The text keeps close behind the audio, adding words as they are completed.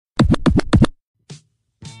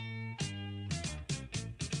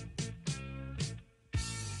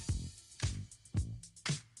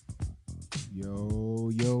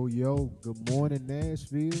Yo, good morning,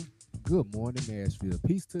 Nashville. Good morning, Nashville.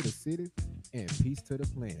 Peace to the city and peace to the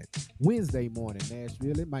planet. Wednesday morning,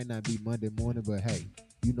 Nashville. It might not be Monday morning, but hey,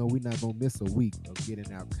 you know we're not going to miss a week of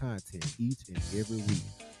getting out content each and every week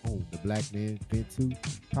on the Black Man Vent 2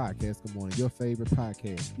 podcast. Good morning. Your favorite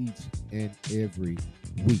podcast each and every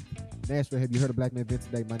week. Nashville, have you heard of Black Man Vent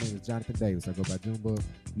today? My name is Jonathan Davis. I go by Junebug.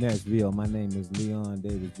 Nashville, my name is Leon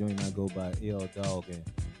Davis Jr. I go by L Dog, and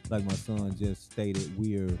like my son just stated,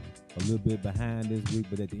 we're a little bit behind this week,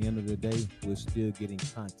 but at the end of the day, we're still getting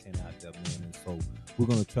content out there, man. And so we're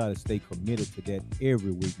gonna try to stay committed to that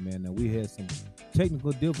every week, man. Now we had some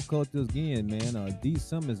technical difficulties again, man.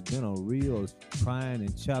 December has been a real trying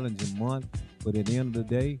and challenging month, but at the end of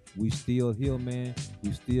the day, we still here, man.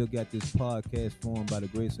 We still got this podcast formed by the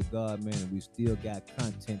grace of God, man, and we still got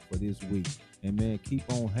content for this week. And man, keep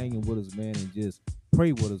on hanging with us, man, and just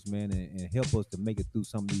pray with us, man, and help us to make it through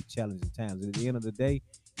some of these challenging times. And at the end of the day,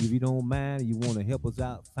 if you don't mind, you want to help us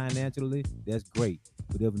out financially, that's great.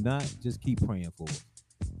 But if not, just keep praying for us.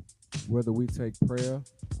 Whether we take prayer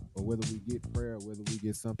or whether we get prayer or whether we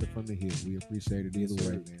get something from the hill, we appreciate it either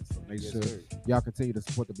way, man. So make sure y'all continue to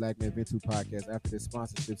support the Black Man Vent 2 podcast. After this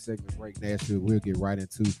sponsorship segment break, Nashville, we'll get right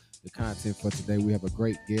into the content for today. We have a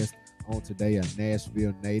great guest on today, a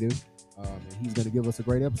Nashville native, and he's going to give us a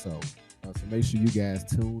great episode. So make sure you guys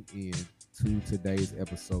tune in to today's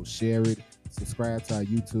episode. Share it, subscribe to our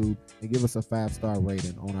YouTube, and give us a 5-star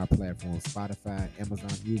rating on our platforms, Spotify,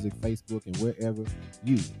 Amazon Music, Facebook, and wherever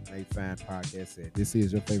you may find podcasts at. This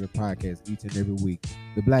is your favorite podcast each and every week,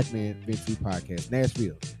 the Black Man Vent 2 podcast.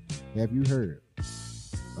 Nashville, have you heard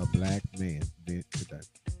a Black Man Vent today?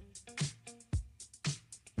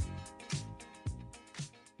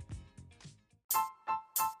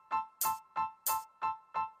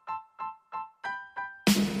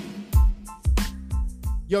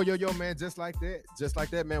 Yo, man, just like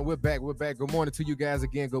that, man, we're back. Good morning to you guys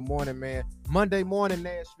again. Good morning, man. Monday morning,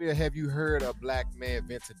 Nashville, have you heard a Black Man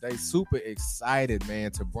Vent today? Super excited, man,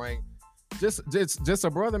 to bring just a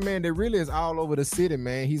brother, man, that really is all over the city,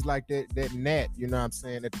 man. He's like that gnat, you know what I'm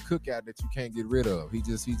saying, at the cookout that you can't get rid of. He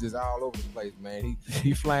just all over the place, man.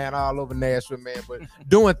 He flying all over Nashville, man, but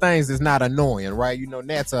doing things that's not annoying, right? You know,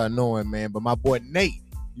 gnats are annoying, man, but my boy Nate,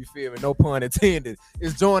 you feel me? No pun intended.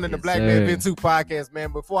 Is joining the Black Man Vent 2 podcast,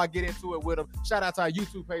 man. Before I get into it with him, shout out to our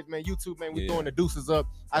YouTube page, man. YouTube, man, we're throwing the deuces up.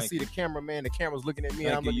 I see the camera, man. The camera's looking at me,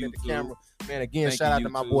 and I'm looking at the camera. Man, again, shout out to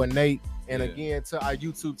my boy Nate. And again, to our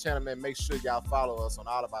YouTube channel, man, make sure y'all follow us on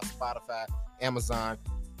all of our Spotify, Amazon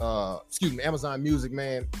Music,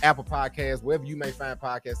 man, Apple Podcasts, wherever you may find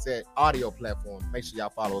podcasts at, audio platforms. Make sure y'all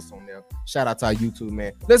follow us on there. Shout out to our YouTube,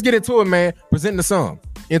 man. Let's get into it, man. Presenting the song,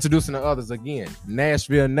 introducing the others again.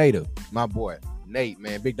 Nashville native, my boy Nate,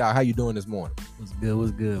 man. Big dog, how you doing this morning? What's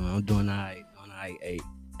good, man? I'm doing all right.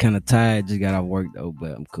 Kind of tired, just got off work though,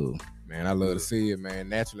 but I'm cool. Man, I love to see it, man.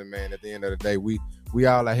 Naturally, man, at the end of the day, we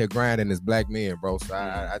all out here grinding as black men, bro. So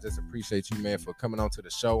I just appreciate you, man, for coming on to the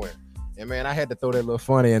show. And man, I had to throw that little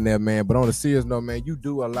funny in there, man. But on the serious note, man, you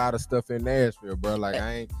do a lot of stuff in Nashville, bro. Like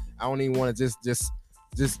I don't even want to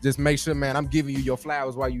just make sure, man, I'm giving you your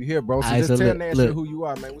flowers while you here, bro. So just tell Nashville who you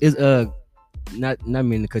are, man. It's not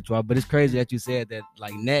meaning to cut you off, but it's crazy that you said that,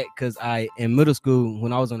 like Nat, because in middle school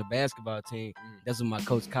when I was on the basketball team, that's what my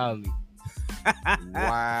coach called me.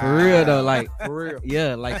 Wow. For real though, like for real.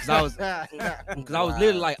 Yeah, like cause I was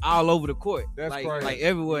literally like all over the court. That's like crazy. Like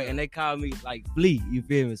everywhere, and they called me like Flea, you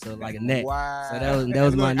feel me? So like a Nat. Wow. So that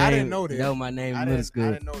was my name. I didn't know that. That was my name in middle school.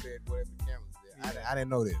 I didn't know that. Whatever the cameras there. I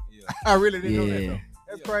didn't know that. Yeah. I really didn't know that though.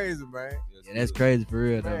 That's crazy, man. Yeah, that's crazy for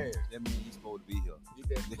real though. Man. That means you're supposed to be here.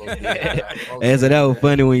 And so that was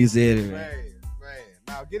funny when you said it, man.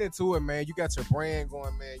 Now get into it, man. You got your brand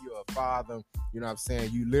going, man. You're a father. You know what I'm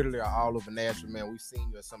saying? You literally are all over Nashville, man. We've seen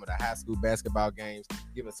you at some of the high school basketball games,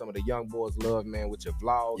 giving some of the young boys love, man, with your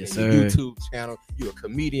vlog and your YouTube channel. You're a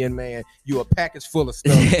comedian, man. You're a package full of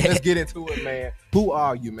stuff. Let's get into it, man. Who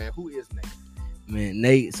are you, man? Who is Nate? Man,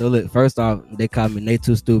 Nate. So look, first off, they called me Nate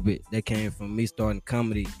Too Stupid. That came from me starting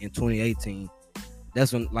comedy in 2018.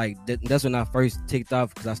 That's when I first ticked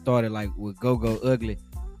off, because I started like with Go-Go Ugly.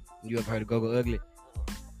 You ever heard of Go-Go Ugly?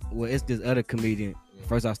 Well, it's this other comedian.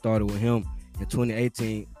 First I started with him in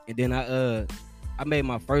 2018, and then I made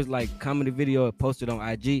my first like comedy video, posted on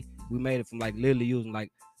IG. We made it from like literally using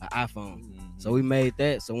like an iPhone. So we made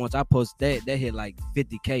that. So once I posted that hit like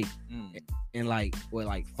 50K in like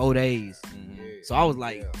 4 days. So I was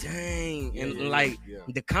like, dang. And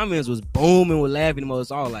the comments was booming with laughing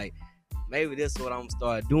emojis. All like, maybe this is what I'm gonna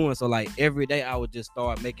start doing. So like every day I would just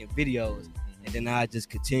start making videos. And then I just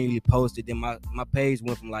continually posted. Then my page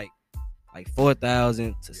went from like like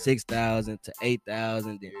 4,000 to 6,000 to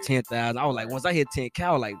 8,000, then 10,000. I was like, once I hit 10K,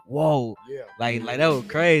 I was like, whoa, like that was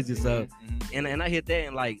crazy. So, and I hit that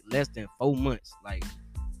in like less than 4 months. Like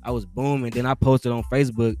I was booming. Then I posted on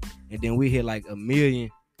Facebook, and then we hit like 1 million.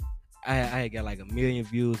 I had got like 1 million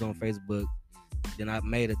views on Facebook. Then I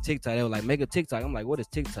made a TikTok. They were like, make a TikTok. I'm like, what is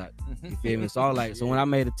TikTok? You feel me? So I was like, so when I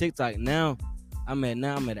made a TikTok, now I'm at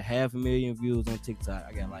 500,000 views on TikTok.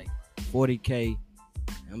 I got like 40K.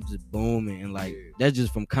 I'm just booming, and like that's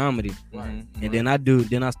just from comedy. And then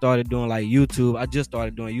I started doing like YouTube. I just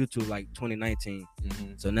started doing YouTube like 2019.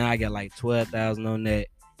 So now I got like 12,000 on that.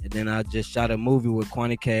 And then I just shot a movie with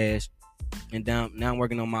Quanti Cash. And now I'm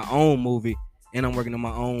working on my own movie, and I'm working on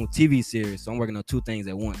my own TV series. So I'm working on 2 things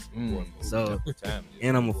at once. So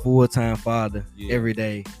and I'm a full-time father every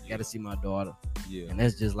day. Got to see my daughter. And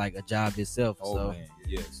that's just like a job itself. So man.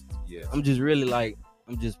 Yes. I'm just really like,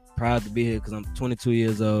 I'm just proud to be here because I'm 22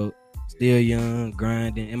 years old, still young,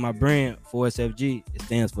 grinding. And my brand, 4SFG, it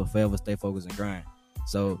stands for Forever Stay Focused and Grind.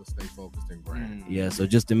 So stay focused and grind. Yeah, so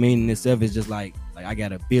just the meaning itself is just like I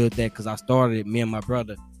gotta build that, because I started it, me and my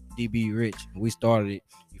brother, DB Rich. We started it,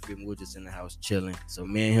 you feel me? We're just in the house chilling. So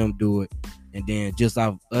me and him do it. And then just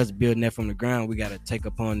off us building that from the ground, we gotta take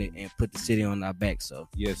upon it and put the city on our back. So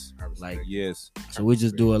so we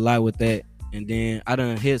just do a lot with that. And then I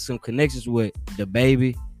done hit some connections with the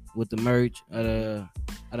baby, with the merch. I done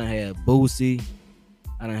had Boosie.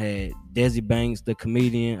 I done had Desi Banks, the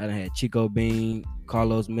comedian. I done had Chico Bean,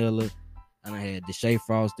 Carlos Miller. I done had Deshae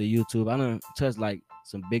Frost, the YouTube. I done touched like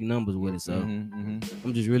some big numbers with it. So I'm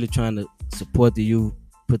just really trying to support the youth,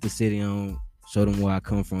 put the city on, show them where I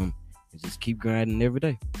come from, and just keep grinding every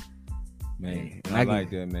day. Man, I like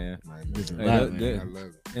that, man. Man. I love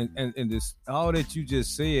it. And this all that you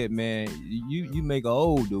just said, man, you make an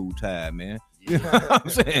old dude tired, man. You know what I'm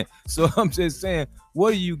saying? So I'm just saying,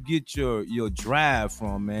 where do you get your drive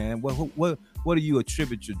from, man? What do you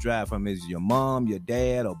attribute your drive from? Is it your mom, your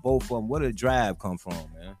dad, or both of them? Where did the drive come from,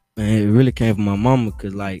 man? Man, it really came from my mama,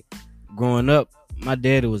 because like growing up, my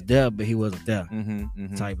daddy was there, but he wasn't there.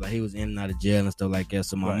 Type, like he was in and out of jail and stuff like that.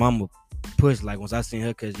 So my mama pushed, like once I seen her,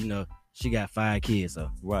 because you know she got 5 kids,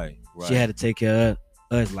 so she had to take care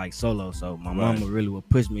of us like solo. So my mama really would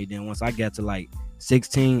push me. Then once I got to like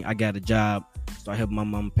 16, I got a job, started helping my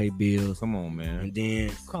mama pay bills. Come on, man. And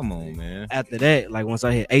then man. After that, like once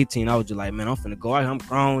I hit 18, I was just like, man, I'm finna go out. I'm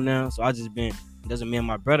grown now. So I just been, doesn't mean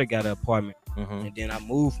my brother got an apartment. And then I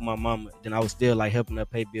moved for my mama. Then I was still like helping her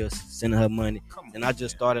pay bills, sending her money. And I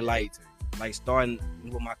just started like starting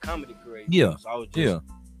with my comedy career. So I was just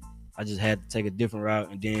I just had to take a different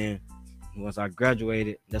route. And then once I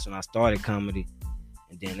graduated, that's when I started comedy.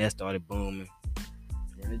 And then that started booming.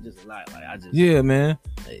 And it's just a lot. Like I just man.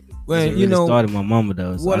 Like, well, really you know, started my mama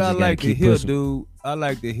though. So what I like to hear, pushing. dude. I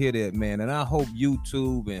like to hear that, man. And I hope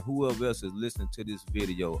YouTube and whoever else is listening to this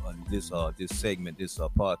video, this segment, this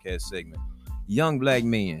podcast segment, young black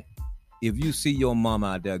men, if you see your mama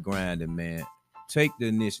out there grinding, man, take the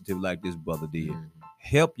initiative like this brother did.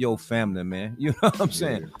 Help your family, man. You know what I'm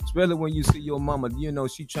saying? Especially when you see your mama, you know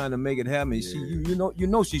she trying to make it happen. She, you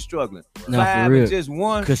know she's struggling. No, 5 for real. and just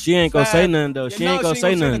one. Cause she ain't gonna say nothing though. She ain't gonna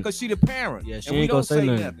say nothing. Because she the parent. Yeah, she and we ain't gonna don't say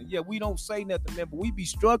nothing. Yeah, we don't say nothing, man. But we be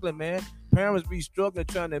struggling, man. Parents be struggling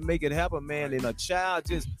trying to make it happen, man. And a child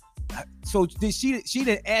just. So she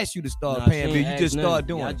didn't ask you to start paying bills. You just start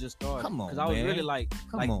doing. Yeah, I just started. Come on, Cause I was really like,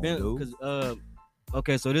 dude. Cause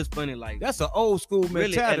okay, so this funny like. That's an old school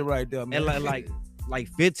mentality really, right there, man. And like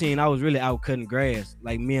 15, I was really out cutting grass.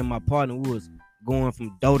 Like me and my partner, we was going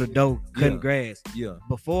from door to door cutting grass. Yeah.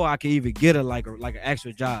 Before I could even get like an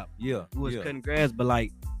actual job. Yeah. We was cutting grass, but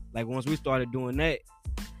like once we started doing that,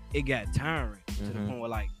 it got tiring to the point where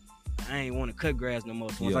like I ain't want to cut grass no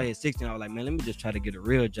more. So once I hit 16, I was like, man, let me just try to get a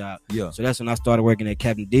real job. Yeah. So that's when I started working at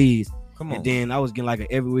Captain D's. Come on. And then I was getting like an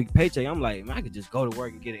every week paycheck. I'm like, man, I could just go to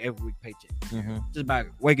work and get an every week paycheck. Just by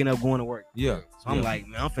waking up, going to work. Yeah. So I'm like,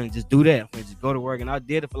 man, I'm finna just do that. I'm finna just go to work. And I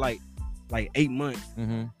did it for like 8 months.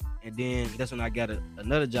 And then that's when I got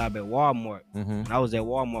another job at Walmart. And I was at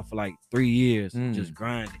Walmart for like 3 years, just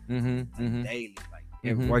grinding daily,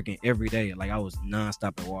 like working every day. Like I was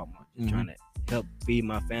nonstop at Walmart, just trying to help feed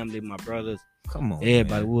my family, my brothers. Come on,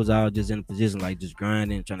 everybody. Man. We was all just in a position like just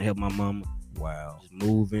grinding, trying to help my mama. Wow. Just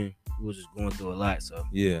moving. We was just going through a lot. So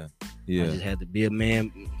yeah. I just had to be a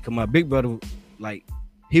man. Cause my big brother, like,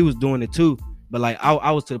 he was doing it too. But like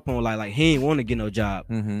I was to the point like he didn't want to get no job.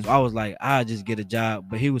 So I was like, I'll just get a job.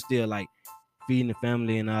 But he was still like feeding the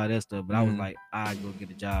family and all that stuff. But I was like, I'll go get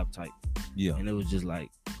a job type. Yeah. And it was just like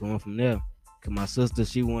going from there. Cause my sister,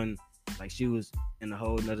 she was in a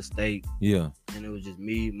whole nother state. Yeah. And it was just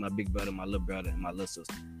me, my big brother, my little brother, and my little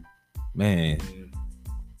sister. Man.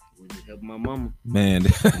 Help my mama. Man,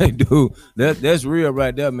 dude, that's real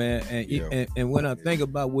right there, man. Yeah. And when I think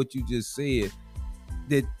about what you just said,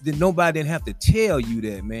 that nobody didn't have to tell you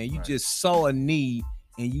that, man. You Right. just saw a need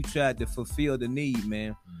and you tried to fulfill the need,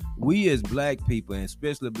 man. We as black people, and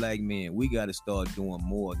especially black men, we got to start doing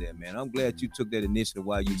more of that, man. I'm glad you took that initiative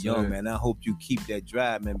while you're young, man. I hope you keep that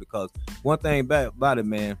drive, man, because one thing about it,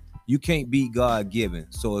 man, you can't beat God given.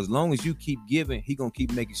 So as long as you keep giving, he gonna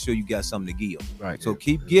keep making sure you got something to give. Right. So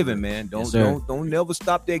keep giving, man. Yes, Don't never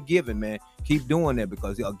stop that giving, man. Keep doing that,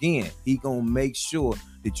 because again, he gonna make sure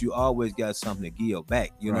that you always got something to give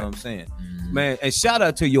back. You know what I'm saying, man? And shout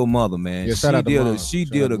out to your mother, man. Yeah, shout out to Mom. She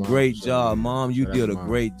Shout did out a to great Mom. job, Mom. You Shout out did to a Mom.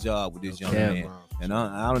 great job with this young Yeah. man. And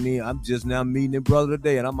I'm just now meeting his brother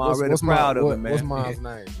today, and I'm already proud of him, man. What's Mom's name,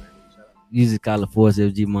 man? Usually call her Force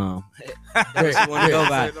FG mom. What you wanna go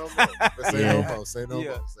by? Say no more. Say Yeah. no more. Say no Yeah,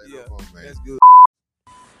 more. Say no more, man. That's good.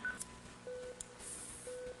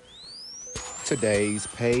 Today's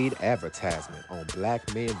paid advertisement on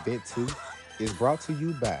Black Men Vent 2 is brought to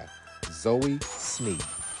you by Zoe Sneed,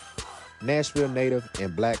 Nashville native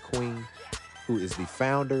and black queen, who is the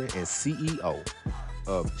founder and CEO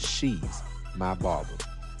of She's My Barber.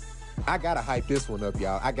 I gotta hype this one up,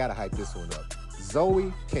 y'all. I gotta hype this one up.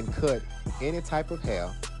 Zoe can cut any type of hair,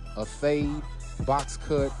 a fade, box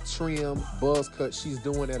cut, trim, buzz cut. She's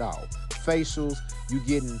doing it all. Facials, you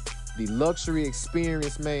getting the luxury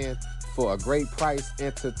experience, man, for a great price.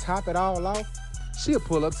 And to top it all off, she'll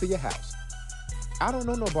pull up to your house. I don't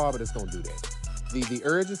know no barber that's gonna do that. The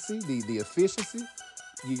urgency, the efficiency,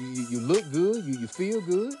 you look good, you feel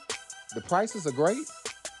good, the prices are great.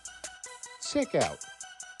 Check out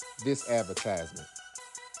this advertisement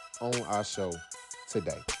on our show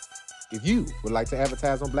today. If you would like to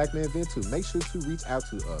advertise on Black Men Vent 2, make sure to reach out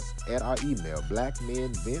to us at our email,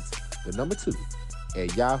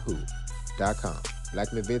 blackmenvent2@yahoo.com.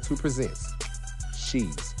 Black Men Vent 2 presents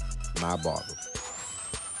She's My Barber.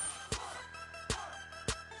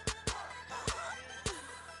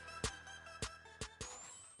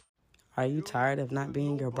 Are you tired of not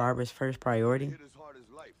being your barber's first priority?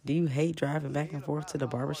 Do you hate driving back and forth to the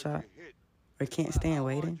barbershop? Or can't stand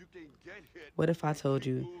waiting? What if I told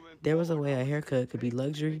you there was a way a haircut could be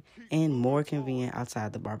luxury and more convenient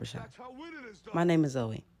outside the barbershop? My name is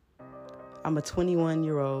Zoe. I'm a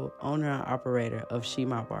 21-year-old owner and operator of She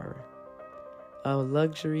My Barber, a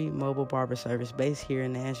luxury mobile barber service based here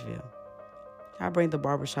in Nashville. I bring the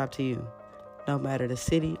barbershop to you, no matter the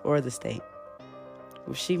city or the state.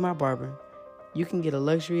 With She My Barber, you can get a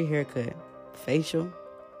luxury haircut, facial,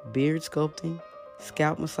 beard sculpting,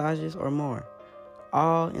 scalp massages, or more,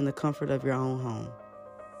 all in the comfort of your own home.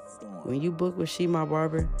 When you book with She My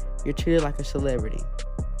Barber, you're treated like a celebrity.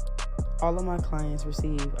 All of my clients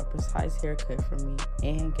receive a precise haircut from me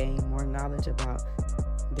and gain more knowledge about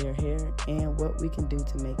their hair and what we can do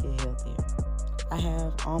to make it healthier. I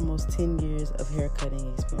have almost 10 years of hair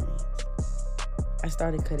cutting experience. I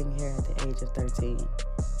started cutting hair at the age of 13,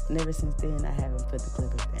 and ever since then I haven't put the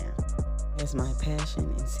clippers down. As my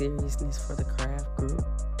passion and seriousness for the craft grew,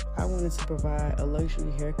 I wanted to provide a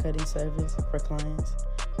luxury hair cutting service for clients,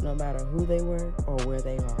 no matter who they were or where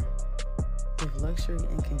they are. If luxury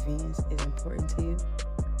and convenience is important to you,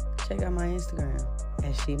 check out my Instagram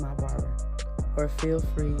at She My Barber, or feel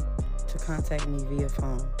free to contact me via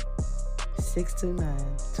phone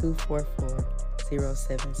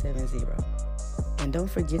 629-244-0770. And don't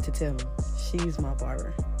forget to tell me, she's my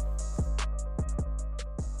barber.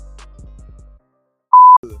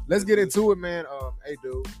 Let's get into it, man. Hey,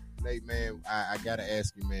 dude, Nate, man, I gotta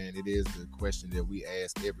ask you, man. It is the question that we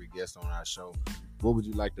ask every guest on our show. What would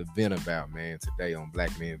you like to vent about, man, today on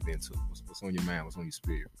Black Men Vent 2? What's on your mind? What's on your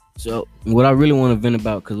spirit? So what I really want to vent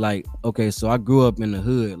about, cause like, okay, so I grew up in the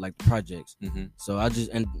hood, like the projects. Mm-hmm. So I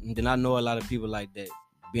just, and then I know a lot of people like that,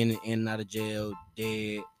 been in and out of jail,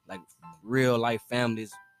 dead, like real life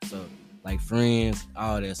families, so like friends,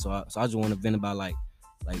 all that. So I just want to vent about like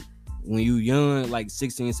when you young, like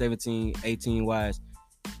 16, 17, 18 wise,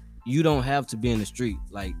 you don't have to be in the street.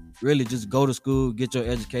 Like really just go to school, get your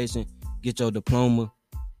education, get your diploma.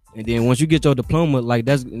 And then once you get your diploma, like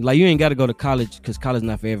that's like you ain't got to go to college because college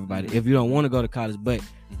not for everybody. If you don't want to go to college, but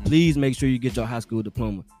please make sure you get your high school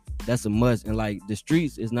diploma. That's a must. And like the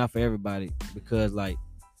streets is not for everybody because like,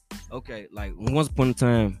 okay, like once upon a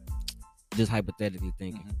time, just hypothetically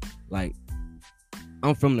thinking, like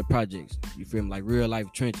I'm from the projects. You feel me? Like real life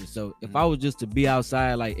trenches. So if I was just to be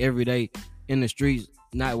outside like every day in the streets,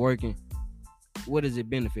 not working, what is it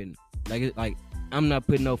benefiting? Like I'm not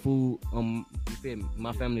putting no food on, you feel me,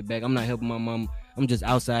 my family back. I'm not helping my mom. I'm just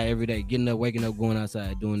outside every day, getting up, waking up, going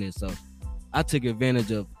outside, doing this. So I took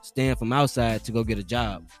advantage of staying from outside to go get a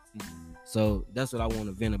job. So that's what I want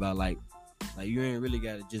to vent about. Like you ain't really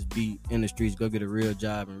got to just be in the streets. Go get a real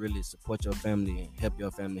job and really support your family and help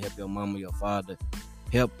your family, help your mama, your father,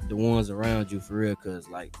 help the ones around you for real. Cause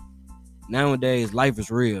like nowadays life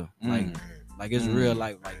is real. Like it's real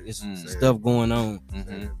life. Like it's stuff going on,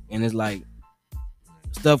 and it's like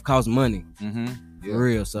stuff costs money for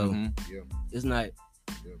real. So it's not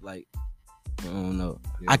like I don't know.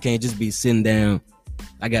 I can't just be sitting down.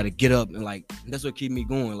 I gotta get up and like that's what keep me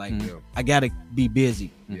going. Like I gotta be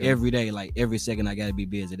busy every day. Like every second I gotta be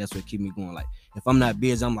busy. That's what keep me going. Like if I'm not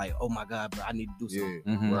busy, I'm like, oh my God, bro, I need to do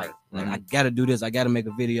something. Like I gotta do this. I gotta make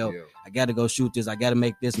a video. I gotta go shoot this. I gotta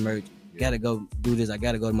make this merch. Gotta go do this. I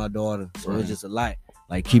gotta go to my daughter. So it's just a lot.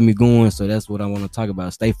 Like keep me going. So that's what I want to talk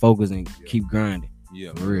about. Stay focused and keep grinding.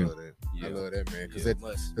 Yeah, for real. I love that, man.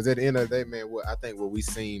 Because at the end of the day, man, I think what we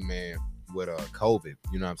seen, man, with COVID,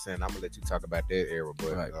 you know what I'm saying? I'm gonna let you talk about that era,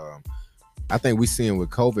 but I think we seeing with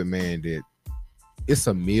COVID, man, that it's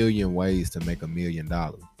a million ways to make $1 million.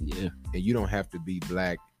 Yeah, and you don't have to be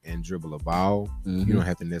black and dribble a ball. You don't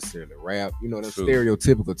have to necessarily rap. You know, the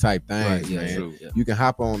stereotypical type things, man. True. Yeah. You can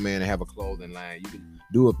hop on, man, and have a clothing line. You can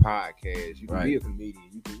do a podcast. You can be a comedian.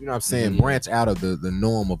 You can, you know what I'm saying, branch out of the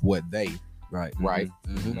norm of what they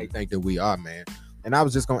they think that we are, man. And I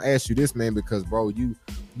was just gonna ask you this, man, because bro, you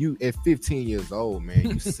at 15 years old, man,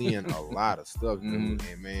 you seeing a lot of stuff, dude.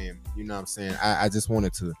 And man, you know what I'm saying? I just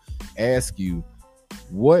wanted to ask you,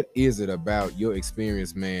 what is it about your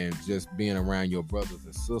experience, man, just being around your brothers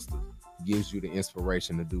and sisters gives you the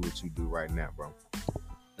inspiration to do what you do right now,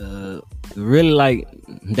 bro? Really, like,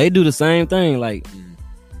 they do the same thing. Like,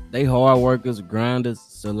 they hard workers, grinders.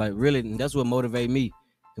 So, like, really, that's what motivated me.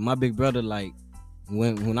 And my big brother, like,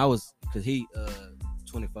 when I was, because he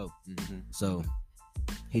 24. So,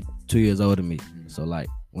 he 2 years older than me. So, like,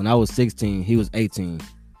 when I was 16, he was 18.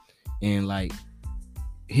 And, like,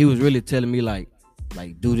 he was really telling me, like,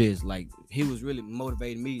 do this. Like, he was really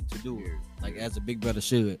motivating me to do it, like, as a big brother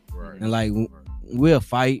should. And, like, we'll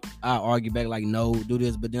fight. I'll argue back, like, no, do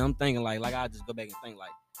this. But then I'm thinking, like I'll just go back and think,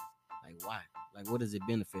 like, why? Like, what is it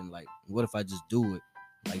benefiting? Like, what if I just do it?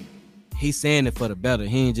 Like, he's saying it for the better.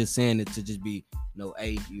 He ain't just saying it to just be,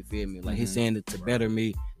 you feel me? Like, he's saying it to better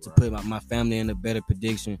me, to put my family in a better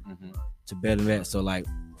prediction, to better that. So, like,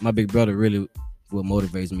 my big brother really what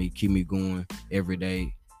motivates me, keep me going every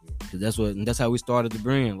day. Cause that's how we started the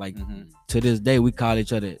brand. Like, to this day, we call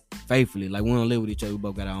each other faithfully. Like, we don't live with each other. We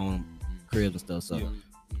both got our own cribs and stuff. So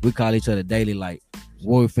we call each other daily. Like,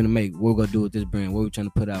 what we finna make? What we gonna do with this brand? What we trying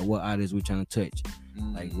to put out? What artists we trying to touch?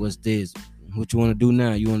 Like, what's this? What you want to do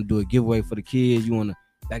now? You want to do a giveaway for the kids? You want to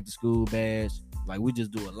back to school bash? Like, we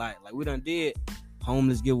just do a lot. Like, we done did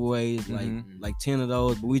homeless giveaways, like 10 of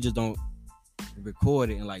those, but we just don't record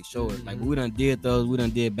it and like show it. Like, we done did those. We done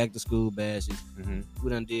did back to school bashes. We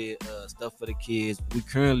done did stuff for the kids. We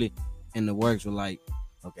currently in the works with, like,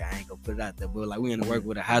 okay, I ain't gonna put it out there, but like, we in the work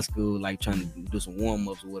with a high school, like, trying to do some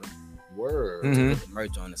warm-ups with them. Word. With the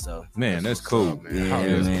merch on it. So man, that's cool, man.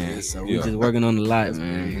 Yeah, man. So we just working on the lot,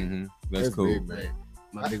 man. That's cool, big, man.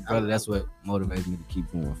 My big brother, that's what motivates me to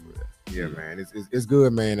keep going for real. Yeah, man, it's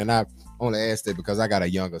good, man. And I only asked that because I got a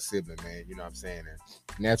younger sibling, man. You know what I'm saying?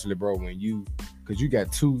 And naturally, bro, because you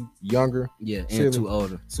got 2 younger, and siblings, 2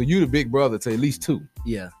 older, so you the big brother to at least 2.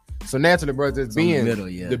 Yeah. So naturally, bro, just being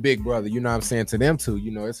the big brother, you know what I'm saying, to them 2,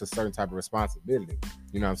 it's a certain type of responsibility.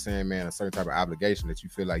 You know what I'm saying, man, a certain type of obligation that you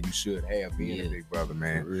feel like you should have being a big brother,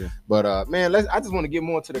 man. But man, I just want to get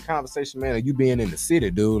more into the conversation, man, of you being in the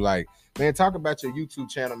city, dude. Like, man, talk about your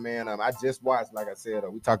YouTube channel, man. I just watched, like I said,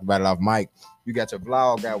 we talked about it off mic. You got your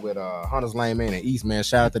vlog out with Hunters Lane, man, and East, man.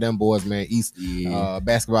 Shout out to them boys, man. East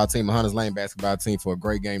basketball team, Hunters Lane basketball team, for a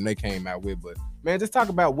great game they came out with. But, man, just talk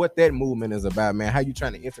about what that movement is about, man. How you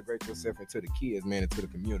trying to integrate yourself into the kids, man, into the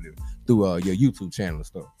community through your YouTube channel and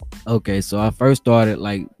stuff. Okay, so I first started,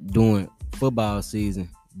 like, doing football season.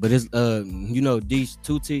 But it's, Deesh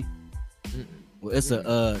 2T. Well, it's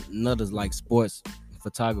another, like, sports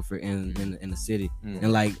photographer in the city,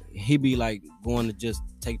 and like, he be like going to just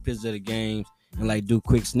take pictures of the games and like do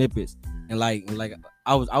quick snippets, and like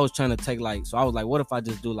I was trying to take, like, so I was like, what if I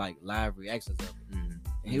just do like live reactions of it?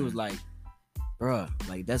 And he was like, bruh,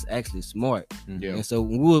 like, that's actually smart. And so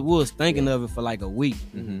we was thinking of it for like a week,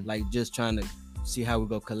 like just trying to see how we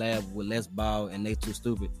go collab with Les Ball and They Too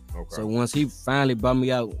Stupid. So once he finally brought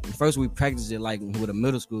me out, first we practiced it like with a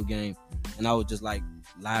middle school game, and I was just like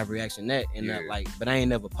live reaction that, and that, like, but I ain't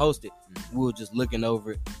never posted. We were just looking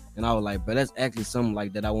over it, and I was like, but that's actually something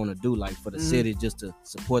like that I want to do, like, for the city, just to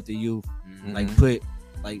support the youth. Like, put,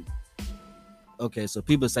 like, okay, so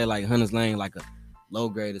people say like Hunters Lane like a low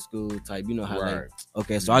grade school type. You know how Right.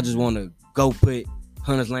 okay, so I just want to go put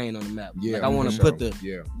Hunters Lane on the map. Yeah, like I want to for put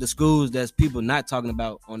sure. the schools that's people not talking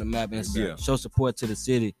about on the map and show support to the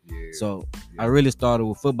city. Yeah. So I really started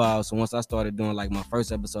with football. So once I started doing like my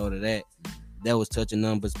first episode of that was touching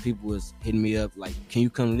numbers. People was hitting me up like, "Can you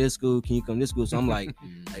come to this school? Can you come to this school?" So I'm like,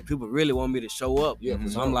 like people really want me to show up. Yeah, for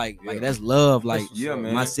so sure. I'm like Yeah. that's love. Like Yeah,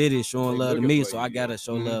 man. my city is showing They love to looking me, for so you, I gotta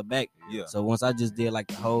show love back. Yeah. So once I just did like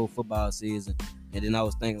the whole football season, and then I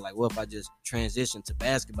was thinking like, what if I just transitioned to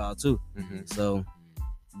basketball too? So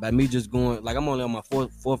by me just going, like I'm only on my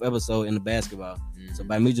fourth episode in the basketball. So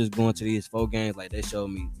by me just going to these 4 games, like they showed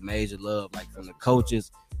me major love, like from the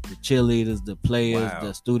coaches, the cheerleaders, the players,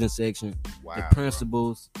 the student section, the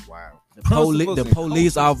principals, the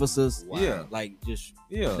police officers. Wow. Yeah. Like just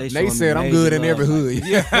Yeah. they They showing said me I'm major good in love, every like, hood.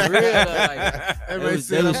 Yeah, for real, like, Everybody they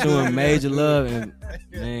said was I'm showing good. major love, and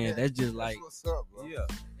man, that's just like What's up, bro? Yeah.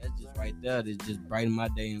 that's just right there. That just brighten my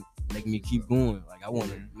day and make me keep going. Like I want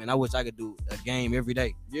to, man. I wish I could do a game every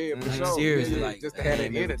day. Yeah, for Like, sure. seriously, Yeah, like just to have that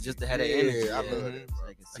energy. just to have that Yeah, energy. I love Yeah. that, bro. So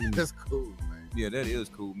they can see me. That's cool, man. Yeah, that is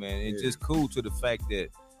cool, man. And Yeah. just cool to the fact that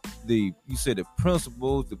you said the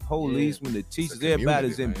principals, the policemen, the teachers, a community,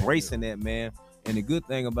 everybody's man. embracing that, man. And the good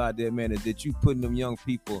thing about that, man, is that you putting them young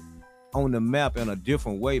people on the map in a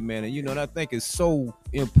different way, man. And and I think it's so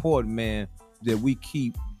important, man, that we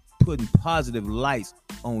keep putting positive lights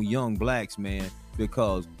on young blacks, man,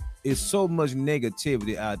 because it's so much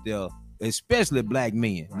negativity out there, especially black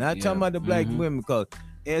men. Not talking about the black women, because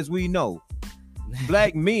as we know,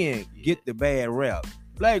 black men get the bad rap.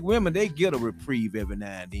 Black women, they get a reprieve every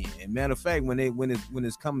now and then. And matter of fact, when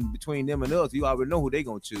it's coming between them and us, you already know who they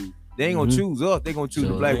gonna choose. They ain't gonna choose us. They gonna choose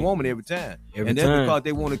the black woman every time. And that's because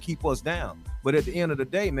they want to keep us down. But at the end of the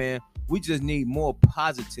day, man, we just need more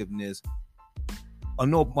positiveness, a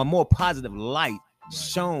more positive light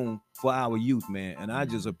shown for our youth, man. And I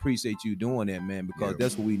just appreciate you doing that, man, because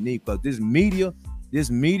that's what we need. Because this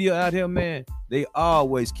media out here, man, they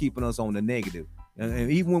always keeping us on the negative.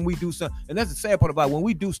 And even when we do something, and that's the sad part about it, when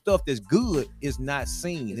we do stuff that's good, it's not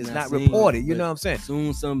seen. It's not seen, reported. You know what I'm saying?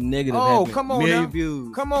 Soon something negative. Oh, happen. come on Million now.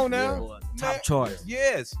 views. Come on now. Or top Man, charts.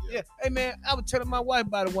 Yes. Yeah. Hey, man, I was telling my wife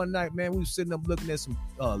about it one night, man. We was sitting up looking at some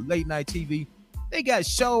late night TV. They got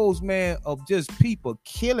shows, man, of just people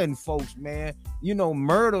killing folks, man.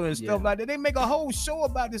 Murder and stuff like that. They make a whole show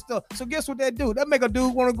about this stuff. So guess what that do? That make a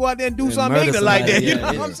dude want to go out there and do something ignorant like that. You know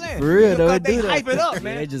what I'm saying? For real, though, Because they do that. hype it up,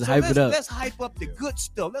 man. They just So hype it up. Let's hype up the good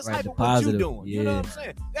stuff. Let's Right, hype the up what you positive. doing. You know Yeah. what I'm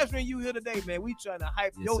saying? That's when you here today, man. We trying to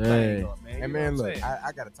hype Yes, your sir. thing up, man. You And know man, what I'm look, saying?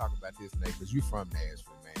 I got to talk about this, Nate, because you from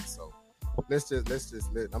Nashville, man. So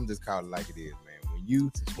I'm just calling it like it is, man. When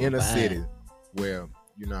you in a vibe. city where,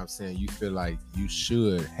 you know what I'm saying, you feel like you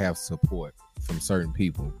should have support from certain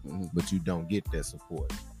people, but you don't get that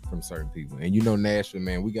support from certain people. And Nashville,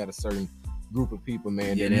 man, we got a certain group of people,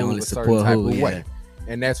 man, Yeah, that they move only a certain support type who, of yeah. way.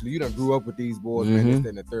 And naturally, you done grew up with these boys, man, this, that,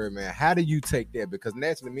 and the third, man. How do you take that? Because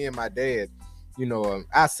naturally, me and my dad,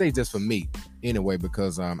 I say just for me anyway,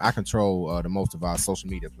 because I control the most of our social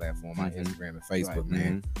media platform, our Instagram and Facebook,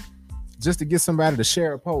 man. Just to get somebody to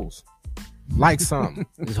share a post, like something,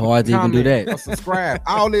 It's hard to even do comment, that. or subscribe.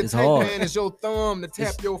 All it It's takes, hard. man, is your thumb to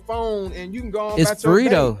tap your phone, and you can go on. It's about your free, day.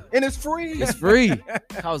 though. And it's free. It's free.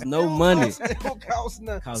 Costs no money. It don't cost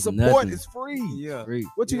nothing. Costs Support nothing. is free. Yeah. Free.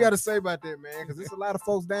 What you got to say about that, man? Because there's a lot of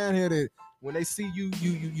folks down here that when they see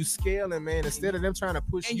you scaling, man, instead of them trying to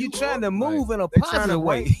push And you you trying up, to move in a they trying to positive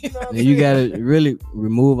way. rank, you know what I'm And you saying? gotta really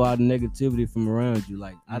remove all the negativity from around you.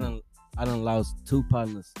 Like I done lost 2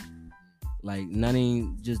 partners. Like not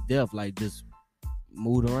even just death, like just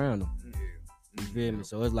moved around them. You feel me?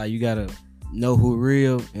 So it's like you gotta know who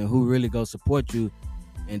real and who really go support you.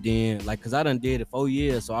 And then like, cause I done did it 4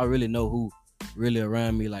 years, so I really know who really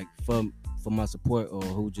around me, like for my support, or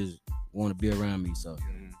who just want to be around me. So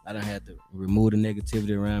I done had to remove the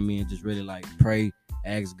negativity around me and just really like pray,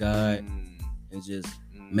 ask God, and just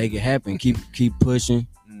make it happen. Keep pushing.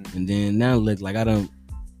 And then now look like I done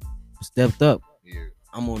stepped up. Yeah.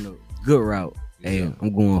 I'm on the good route. Hey,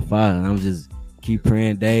 I'm going far. I'm just keep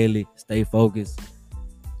praying daily, stay focused,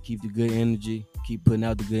 keep the good energy, keep putting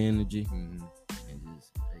out the good energy. And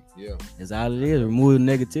just, Yeah. that's all it is. Remove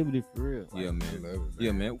the negativity for real. Yeah, I man. love it, man.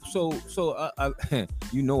 Yeah, man. So I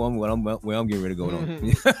where I'm getting ready to go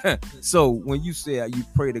on. So when you say you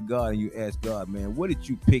pray to God and you ask God, man, where did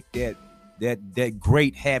you pick that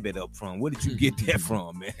great habit up from? Where did you get that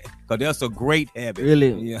from, man? Because that's a great habit.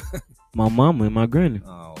 Really? Yeah. My mama and my granny.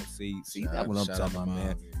 Oh, see, Shout that's out- what I'm shout talking out about, to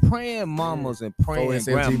man. mom, Praying mamas and praying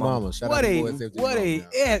 4SFG grandmas. mama. Shout out What to they 4SFG what mama they now.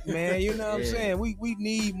 at, man? You know what I'm Yeah. saying? We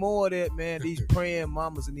need more of that, man. These praying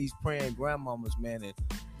mamas and these praying grandmamas, man. And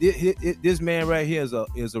this man right here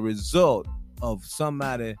is a result of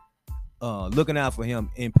somebody looking out for him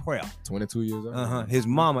in prayer. 22 years old. His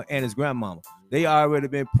mama and his grandmama. They already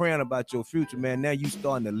been praying about your future, man. Now you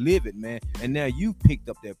starting to live it, man. And now you picked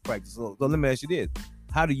up that practice. So let me ask you this.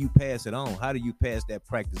 How do you pass it on? How do you pass that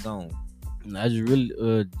practice on? I just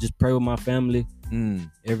really just pray with my family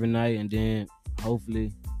every night, and then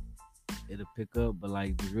hopefully it'll pick up. But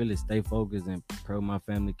like, just really stay focused and pray with my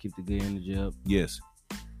family, keep the good energy up. Yes.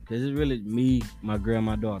 Cause it's really me, my girl, and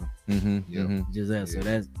my daughter. Just that. So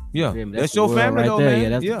that's that's your family right though, there. man. Yeah,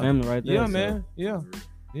 that's the family right there. Yeah, so. man.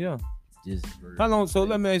 Yeah. Just how long? So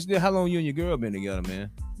let me ask you this: how long you and your girl been together,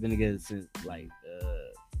 man? Been together since like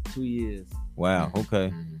 2 years. Wow.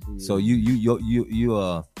 Okay. So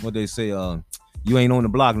you what they say? You ain't on the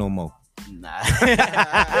block no more. Nah.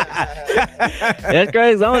 That's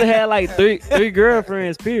crazy. I only had like three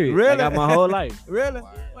girlfriends. Period. Really? I got my whole life. Really?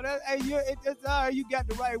 Wow. Well, it's all right. You got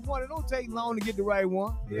the right one. It don't take long to get the right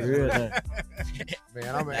one. Man,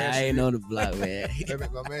 I ain't on the block, man.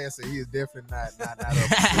 My man said he is definitely not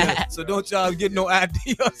up. So don't y'all get no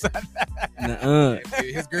ideas.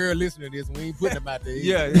 His girl listening to this, we ain't putting him out there.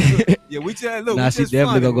 Yeah, we tell look. Nah, she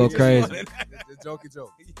definitely gonna go crazy. It's jokey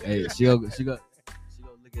joke. Hey, she go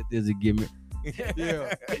look at this and give me. Yeah,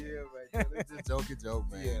 man. It's just jokey joke,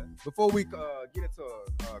 man. Yeah. Before we get into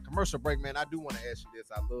a commercial break, man, I do want to ask you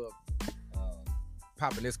this. I love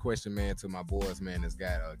popping this question, man, to my boys, man, that's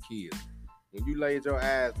got kids. When you laid your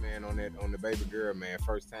eyes, man, on the baby girl, man,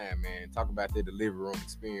 first time, man, talk about their delivery room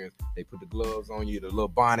experience. They put the gloves on you, the little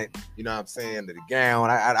bonnet, you know what I'm saying, the gown.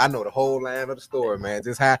 I know the whole line of the story, man.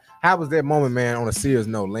 Just how was that moment, man, on a serious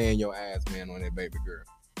note, laying your eyes, man, on that baby girl?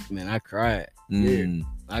 Man, I cried. Yeah.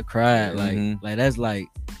 I cried. Like that's like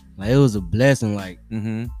it was a blessing. Like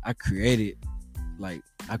I created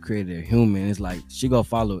a human. It's like she gonna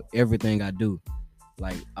follow everything I do,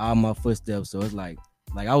 like all my footsteps. So it's like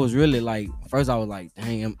I was really like, first I was like,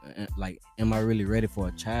 dang, am I really ready for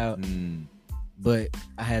a child? But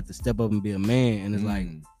I had to step up and be a man, and it's like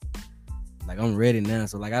I'm ready now.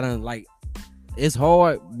 So like I don't like, it's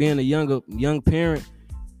hard being a young parent,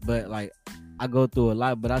 but like I go through a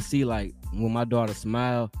lot. But I see like when my daughter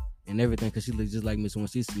smile and everything, because she looks just like me. So when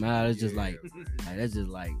she smiles, it's just like that's just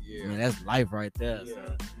like, man, that's life right there. So,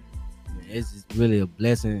 man, it's just really a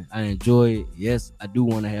blessing. I enjoy it. Yes, I do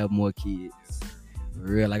want to have more kids. For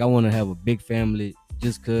real. Like I want to have a big family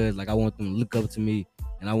just cause like I want them to look up to me,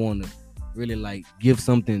 and I want to really like give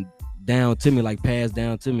something down to me, like pass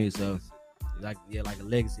down to me. So like a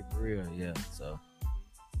legacy for real. Yeah. So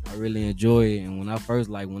I really enjoy it. And when I first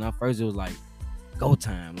it was like go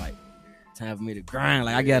time, like time for me to grind.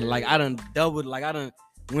 Like I got like I done doubled, like I done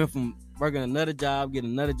went from working another job,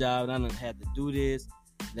 getting another job, and I done had to do this.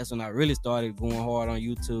 That's when I really started going hard on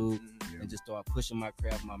YouTube and just started pushing my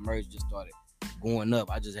craft. My merch just started going up.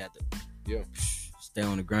 I just had to stay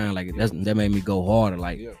on the grind. Like that made me go harder,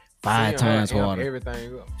 like 5 times harder.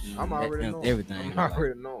 Everything up. I'm already knowing. Everything. I'm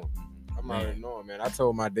already knowing, man. I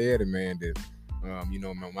told my daddy, man, that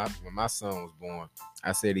when my son was born,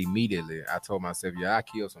 I said immediately, I told myself, I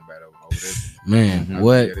killed somebody over this. Man,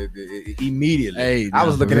 what? Immediately. Hey, I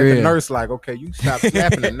was looking at the nurse like, okay, you stop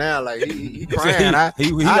snapping him now. Like he crying. I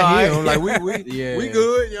hear him. Like we good.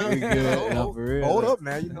 You know? We good. Hold up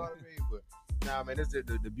now. You know what I mean? But nah, man, it's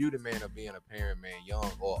the beauty, man, of being a parent, man,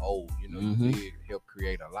 young or old. You know, you did help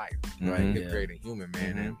create a life, right? Help create a human,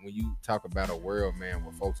 man. And when you talk about a world, man,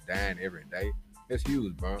 where folks dying every day, it's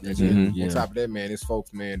huge, bro. On top of that, man, it's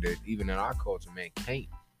folks, man, that even in our culture, man, can't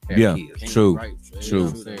have kids. True. Right, true.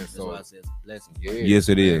 So that's why I said it's a blessing. Yes,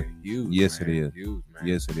 it is. Huge, yes, man. it is. Huge, man.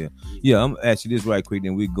 Yes, it is. Yeah, I'm asking this right quick,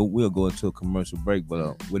 then we'll go into a commercial break.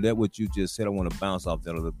 But with that, what you just said, I want to bounce off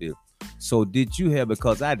that a little bit. So did you have,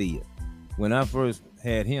 because I did, when I first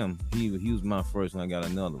had him, he was my first, and I got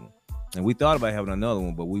another one. And we thought about having another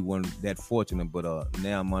one, but we weren't that fortunate. But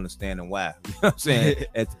now I'm understanding why. You know what I'm saying?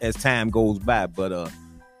 as time goes by. But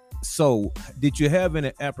so did you have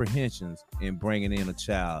any apprehensions in bringing in a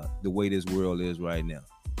child the way this world is right now?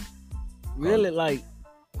 Really, like,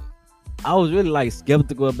 I was really like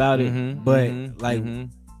skeptical about it, but like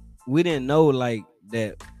we didn't know like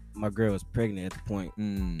that my girl was pregnant at the point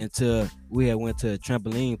until we had went to a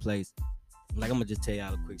trampoline place. Like, I'm gonna just tell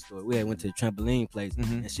y'all a quick story. We had went to the trampoline place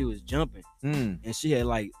and she was jumping and she had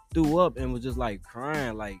like threw up and was just like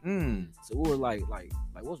crying, like so we were like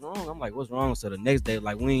what's wrong? I'm like, what's wrong? So the next day,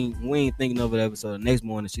 like we ain't thinking of it. So the next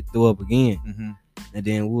morning she threw up again and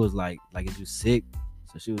then we was like is you sick?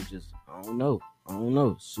 So she was just, I don't know.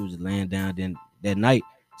 She was just laying down. Then that night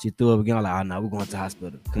she threw up again. I'm like, oh no, we're going to the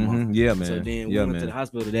hospital. Come on. Yeah, man. So then we went to the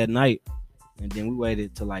hospital that night, and then we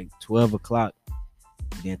waited till like 12 o'clock.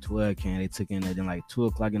 Then 12 came. They took in at then like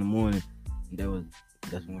 2:00 in the morning. And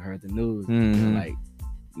that's when we heard the news. Mhm. Like,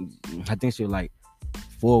 I think she was like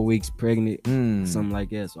 4 weeks pregnant, Mm. something like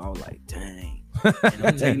that. So I was like, dang. And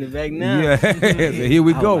I'm taking it back now. Yeah. So here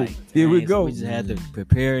we I was go. like, Here we dang, go. So we just had to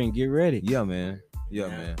prepare and get ready. Yeah, man. Yeah,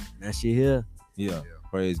 man. Now she here. Yeah.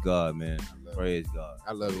 Praise God, man. Praise God.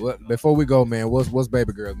 I love it. What, before we go, man, what's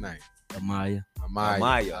baby girl's name? Amaya. Amaya.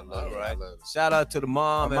 Amaya. I love it. All right. I love it. Shout out to the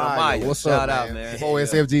mom and Amaya, Amaya. what's Shout up, out, man.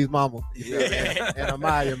 OSFG's mama. Yeah. And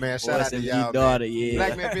Amaya, man. Shout out to OSFG y'all, daughter, man. yeah.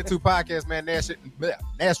 Black Man Vent 2 podcast, man.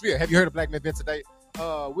 Nashville. Have you heard of Black Man Vent today?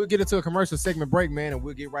 We'll get into a commercial segment break, man, and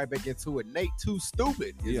we'll get right back into it. Nate Too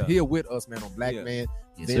Stupid is here with us, man, on Black Man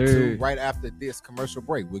Yes, Vent sir. 2. Right after this commercial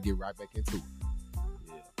break, we'll get right back into it.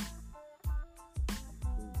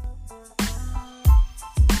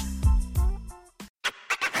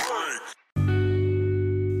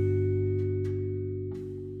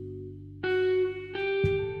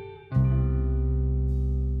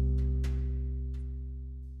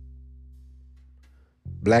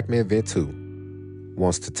 Black Man Vent 2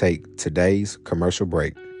 wants to take today's commercial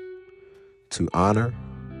break to honor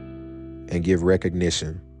and give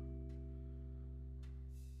recognition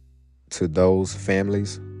to those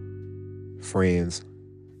families, friends,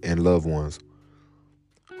 and loved ones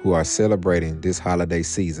who are celebrating this holiday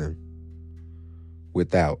season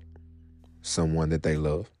without someone that they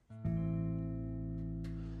love.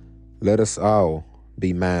 Let us all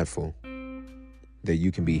be mindful that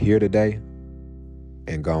you can be here today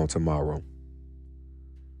and gone tomorrow.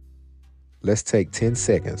 Let's take 10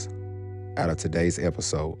 seconds out of today's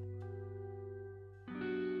episode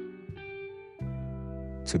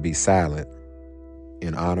to be silent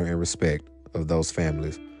in honor and respect of those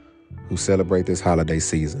families who celebrate this holiday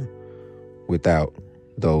season without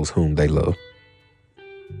those whom they love.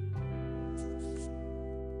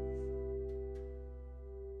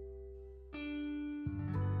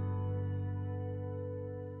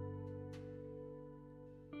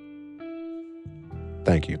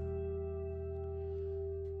 Thank you.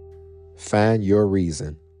 Find your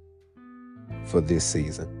reason for this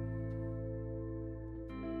season.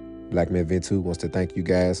 Black Man Vent 2 wants to thank you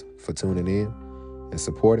guys for tuning in and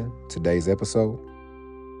supporting today's episode.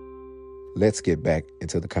 Let's get back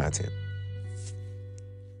into the content.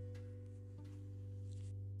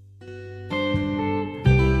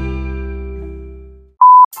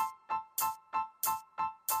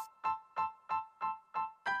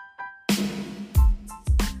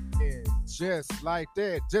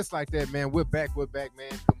 Just like that, man. We're back, man.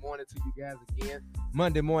 Good morning to you guys again.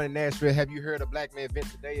 Monday morning, Nashville. Have you heard of Black Man Vent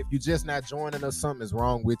today? If you're just not joining us, something is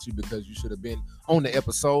wrong with you because you should have been on the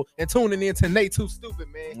episode and tuning in to Nate Too Stupid,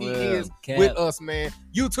 man. He is with us, man.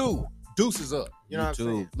 You too. Deuces up. You know what I'm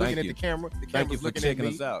saying? Looking at the camera. The camera's looking at me.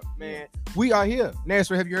 Us out. Man, we are here.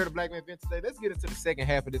 Nashville, have you heard of Black Man Vent today? Let's get into the second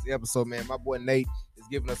half of this episode, man. My boy Nate is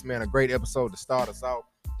giving us, man, a great episode to start us off.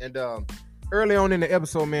 And early on in the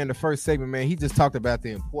episode, man, the first segment, man, he just talked about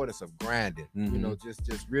the importance of grinding. Mm-hmm. You know,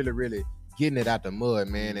 just really, really getting it out the mud,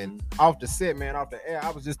 man. And off the set, man, off the air, I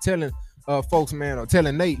was just telling folks, man, or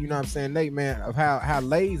telling Nate, you know what I'm saying, Nate, man, of how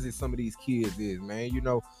lazy some of these kids is, man. You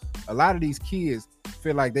know, a lot of these kids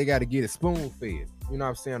feel like they got to get it spoon-fed. You know what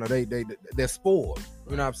I'm saying? Or they're spoiled.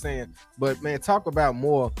 You know what I'm saying? But, man, talk about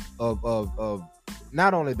more of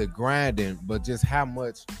not only the grinding, but just how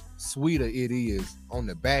much sweeter it is on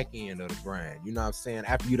the back end of the grind. You know what I'm saying?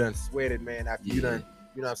 After you done sweated, man, after you done,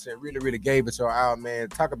 you know what I'm saying, really, really gave it your all, man.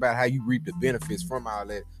 Talk about how you reap the benefits from all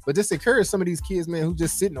that. But just encourage some of these kids, man, who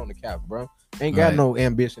just sitting on the couch, bro. Ain't got no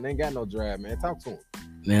ambition, ain't got no drive, man. Talk to them.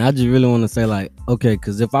 Man, I just really want to say, like, okay,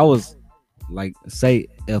 because if I was, like, say,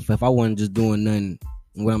 if I wasn't just doing nothing,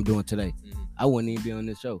 what I'm doing today, I wouldn't even be on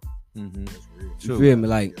this show. Mm-hmm. You feel me?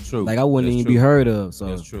 Like, I wouldn't even be heard of. So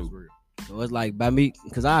that's true. So it's like by me,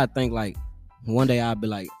 because I think like one day I'll be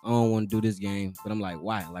like, I don't want to do this game, but I'm like,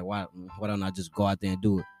 why? Like, why don't I just go out there and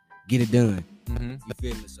do it? Get it done. Mm-hmm. You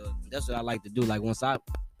feel me? So that's what I like to do. Like once I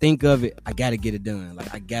think of it, I gotta get it done.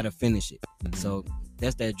 Like I gotta finish it. Mm-hmm. So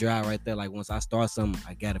that's that drive right there. Like once I start something,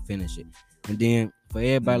 I gotta finish it. And then for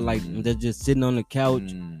everybody like that's just sitting on the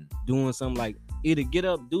couch doing something, like either get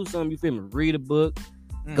up, do something, you feel me? Read a book,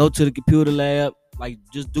 go to the computer lab. Like,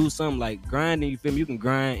 just do something like grinding, you feel me? You can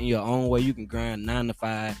grind in your own way. You can grind 9 to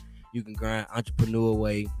 5. You can grind entrepreneur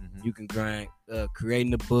way. You can grind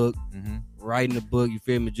creating a book, writing a book, you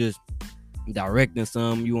feel me? Just directing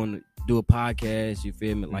something. You want to do a podcast, you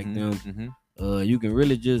feel me? Like them. You can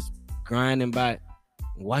really just grinding by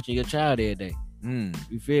watching your child every day.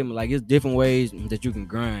 You feel me? Like, it's different ways that you can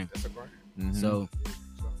grind. That's a grind. So,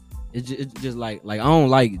 it's just like I don't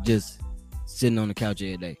like just sitting on the couch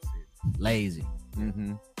every day. Lazy.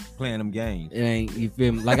 Playing them games. It ain't, you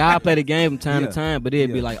feel me? Like I play the game from time to time, but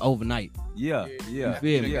it'd be like overnight. Yeah. You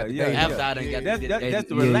feel me? After I done got that's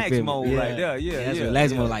the relax mode right there. That's the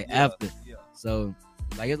relax mode, like after. So,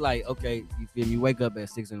 like it's like, okay, you feel me? You wake up at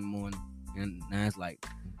 6 a.m. and now it's like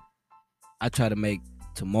I try to make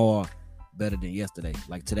tomorrow better than yesterday.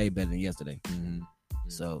 Like today better than yesterday.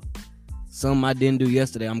 So something I didn't do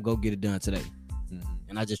yesterday, I'm gonna get it done today.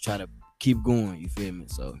 And I just try to keep going, you feel me?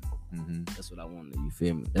 So that's what I want to do, you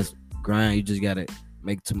feel me? That's grind. You just gotta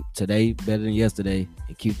make today better than yesterday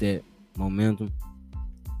and keep that momentum,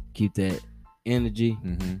 keep that energy,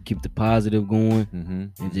 keep the positive going,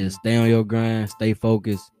 and just stay on your grind, stay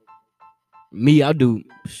focused. Me, I do,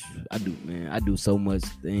 man. I do so much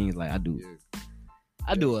things. Like I do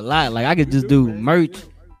a lot. Like I could just do merch.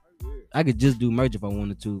 I could just do merch if I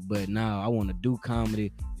wanted to, but now I want to do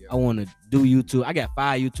comedy. I want to do YouTube. I got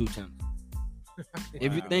 5 YouTube channels.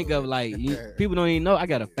 If you think of like, people don't even know, I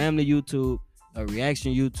got a family YouTube, a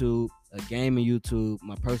reaction YouTube, a gaming YouTube,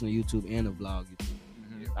 my personal YouTube, and a vlog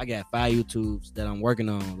YouTube. I got 5 YouTubes that I'm working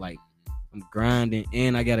on. Like I'm grinding,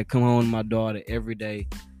 and I got to come home to my daughter every day,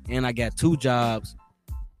 and I got 2 jobs.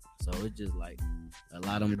 So it's just like a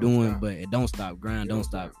lot I'm doing, but it don't stop. Grind don't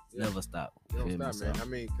stop. Never stop. It don't stop, man. I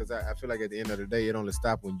mean, because I feel like at the end of the day, it only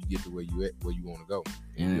stop when you get to where you want to go.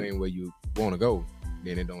 If you ain't where you want to go,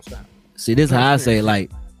 then it don't stop. See, this is how I say,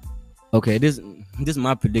 like, okay, this is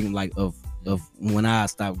my predicament, like, of when I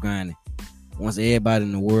stop grinding. Once everybody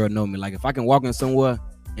in the world know me. Like, if I can walk in somewhere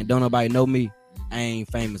and don't nobody know me, I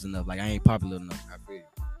ain't famous enough. Like, I ain't popular enough. I feel you.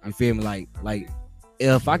 You feel me? Like,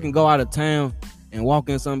 if I can go out of town and walk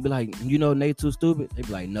in something and be like, you know, Nate Too Stupid, they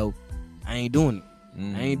be like, no, I ain't doing it.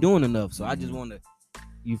 I ain't doing enough. So I just want to,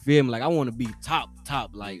 you feel me? Like, I want to be top.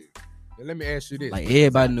 Like, and let me ask you this. Like,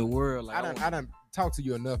 everybody in the world. Like, I done talked to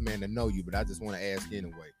you enough, man, to know you, but I just want to ask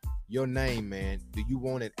anyway. Your name, man, do you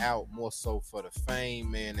want it out more so for the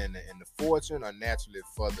fame, man, and the fortune, or naturally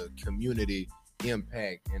for the community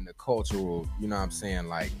impact and the cultural, you know what I'm saying,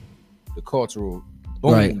 like the cultural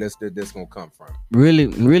boom that's gonna come from?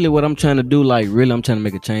 Really what I'm trying to do, like, really I'm trying to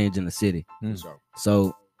make a change in the city.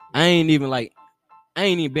 So I ain't even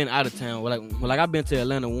been out of town. Like I've been to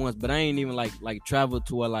Atlanta once, but I ain't even like traveled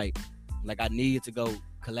to where like I need to go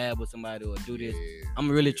collab with somebody or do this. I'm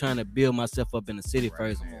really trying to build myself up in the city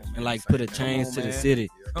first, and like put a change to the city.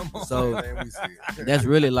 So that's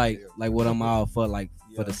really like what I'm all for, like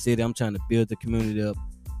for the city. I'm trying to build the community up,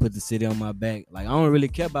 put the city on my back. Like I don't really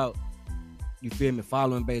care about, you feel me,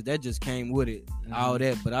 following base. That just came with it, all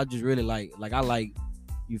that. But I just really like I like,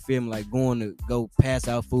 you feel me, like going to go pass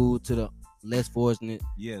out food to the less fortunate.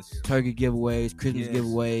 Turkey giveaways, Christmas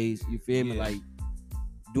giveaways. You feel me, like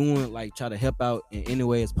doing, like, try to help out in any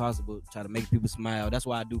way as possible, try to make people smile. That's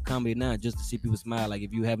why I do comedy now, just to see people smile. Like,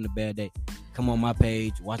 if you having a bad day, come on my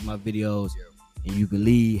page, watch my videos, and you can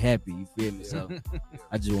leave happy. You feel me? So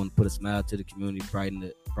I just want to put a smile to the community,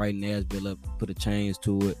 brighten Nashville up, put a change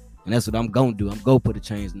to it, and that's what I'm gonna do. I'm gonna put a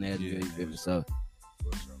change in Nashville. You feel me? So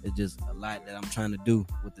it's just a lot that I'm trying to do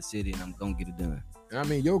with the city, and I'm gonna get it done. And I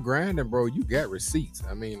mean, you're grinding, bro. You got receipts.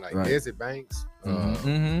 I mean, like Desi Banks,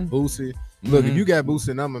 Boosie. Look, if you got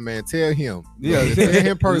Boosie number, man, tell him. Tell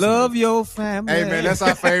him personally. Love your family. Hey, man, that's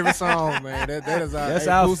our favorite song, man. That is our. That's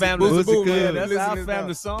our family. Boosie, that's our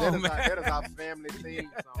family song, that man. That is our family theme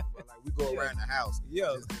song. Bro. Like, we go around the house,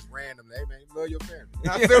 just randomly. Hey, man, love your family. We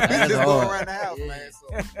just go around the house, man.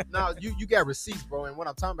 So now you got receipts, bro. And what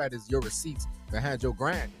I'm talking about is your receipts behind your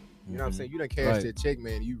grind. You know what I'm saying? You done cashed that check,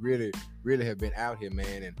 man. You really have been out here,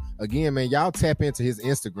 man. And again, man, y'all tap into his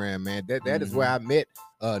Instagram, man. That is where I met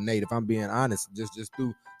Nate, if I'm being honest, just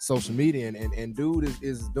through social media. And dude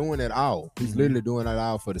is doing it all. He's literally doing it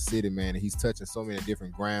all for the city, man. And he's touching so many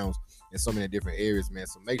different grounds in so many different areas, man.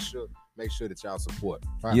 So make sure that y'all support.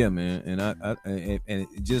 Right? Yeah, man. And I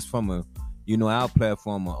just from a, you know, our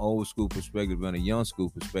platform, an old school perspective and a young school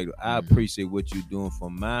perspective, I appreciate what you're doing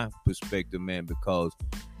from my perspective, man, because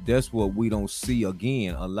that's what we don't see,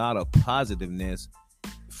 again, a lot of positiveness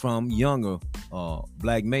from younger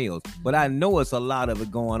black males. But I know it's a lot of it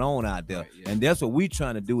going on out there. And that's what we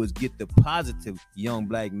trying to do, is get the positive young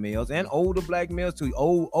black males and older black males too.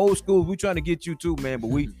 Old school, we trying to get you too, man. But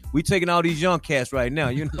we taking all these young cats right now,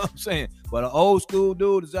 you know what I'm saying? But an old school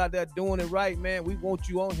dude is out there doing it right, man. We want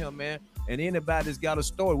you on here, man. And anybody that's got a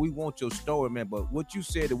story, we want your story, man. But what you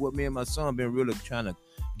said, that what me and my son been really trying to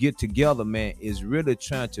get together, man, is really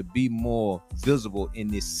trying to be more visible in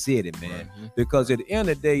this city, man. Because at the end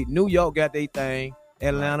of the day, New York got their thing,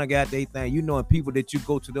 Atlanta got their thing. You know, and people that you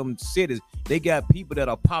go to them cities, they got people that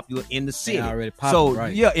are popular in the city. Already popular, so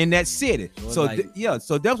right. yeah, in that city. So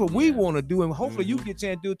So that's what we Yeah. want to do, and hopefully you Mhm. get a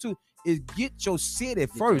chance to do it too. Is get your city Get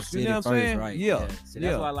your first. city You know what I'm first, saying? Right. Yeah. See,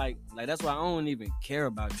 that's why like that's why I don't even care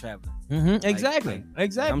about traveling. Mm-hmm. Exactly. Like,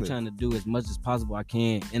 Exactly. I'm trying to do as much as possible I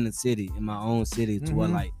can in the city, in my own city, to where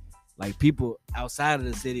Mhm. like people outside of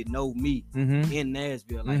the city know me Mm-hmm. in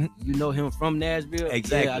Nashville. Like you know him from Nashville.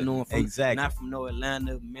 Exactly. Yeah, I know him from Exactly. not from no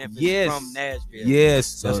Atlanta, Memphis, Yes. from Nashville. Yes,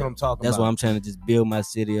 So that's what I'm talking That's about. why I'm trying to just build my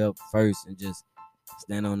city up first and just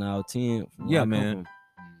stand on our 10. from where Yeah, I come man. from.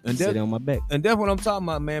 And Sit that, on my back. and that's what I'm talking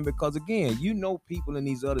about, man. Because again, you know, people in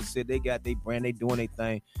these other cities, they got their brand, they doing their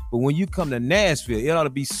thing. But when you come to Nashville, it ought to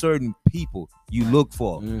be certain people you look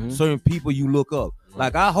for, Mhm. certain people you look up. Right.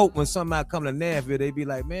 Like I hope when somebody come to Nashville, they be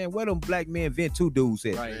like, man, where them Black Men Vent 2 dudes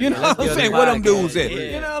at? Right. You know Yeah, what I'm let's build saying? a Where them podcast. dudes at? Yeah.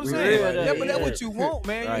 You know what I'm We saying? real, Yeah, but that's yeah. what you want,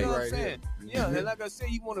 man. Right. You know what I'm Right saying? here. Yeah, and like I said,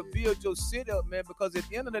 you want to build your city up, man, because at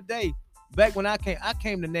the end of the day, back when I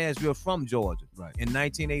came to Nashville from Georgia in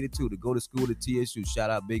 1982 to go to school at TSU. Shout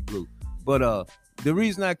out Big Blue. But the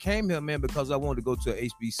reason I came here, man, because I wanted to go to a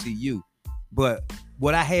HBCU. But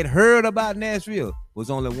what I had heard about Nashville was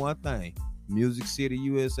only one thing: Music City,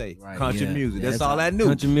 USA, Right, country yeah. music. Yeah, That's all I knew.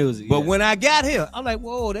 Country music. But yeah. when I got here, I'm like,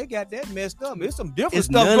 whoa, they got that messed up. There's some different It's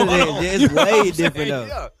stuff none of going that. on. It's You know way what I'm different, saying?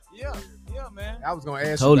 though. Yeah, man. I was gonna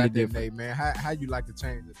ask Totally you about different. that, Nate, man. How you like the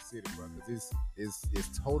change of the city, bro? Because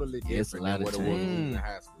it's totally Yeah, it's a different lot than of what it was when we was in change.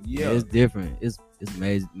 high school. Yeah, it's different. It's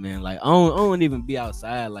amazing, man. Like I don't even be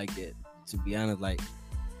outside like that. To be honest, like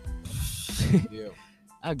Yeah.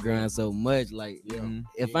 I grind so much. Like Yeah.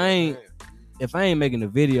 if Yeah, I ain't man. if I ain't making a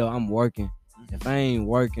video, I'm working. If I ain't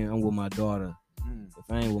working, I'm with my daughter. Mm. If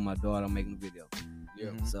I ain't with my daughter, I'm making a video.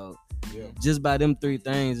 Yeah. So Yeah. just by them three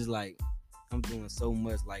things, it's like I'm doing so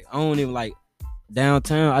much. Like I don't even like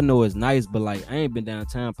downtown. I know it's nice, but like I ain't been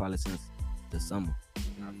downtown probably since the summer. I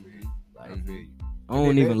feel you. Like I feel you. I don't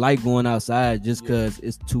then even that- like going outside just Yeah. because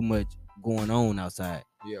it's too much going on outside.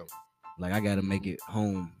 Yeah. Like I gotta make it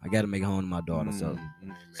home. I gotta make it home to my daughter. So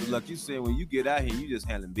Mhm. So like you said, when you get out here, you just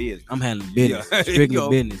handling business. I'm handling business, Yeah. There you strictly go.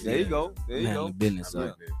 business. There yeah. you go. There I'm you go. handling business. I So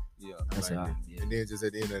like that. Yeah. I that's like how. that. Yeah. And then just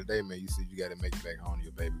at the end of the day, man, you said you got to make it back home to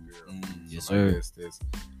your baby girl. Yes, So, like, sir.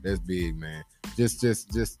 that's big, man.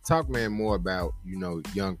 Just talk, man, more about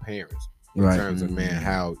young parents in Right. terms of man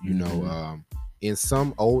how Mhm. in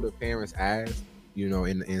some older parents' eyes, in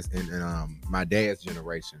my dad's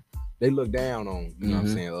generation, they look down on what I'm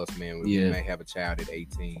Mhm. saying, us, man. When we Yeah. may have a child at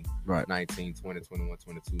 18, Right. 19, 20, 21,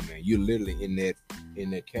 22, man. You're literally in that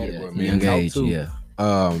category, Yeah, man. young Talk age. to Yeah.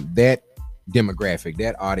 that demographic,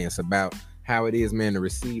 that audience, about how it is, man, to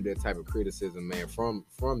receive that type of criticism, man, from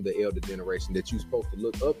the elder generation that you're supposed to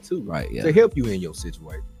look up to, Right. Yeah. to help you in your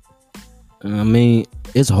situation. I mean,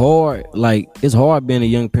 it's hard. Like it's hard being a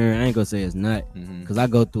young parent. I ain't gonna say it's not, Mhm. cause I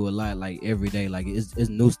go through a lot. Like every day, like it's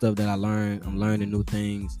new stuff that I learn. I'm learning new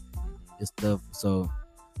things. It's stuff. So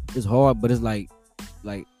it's hard, but it's like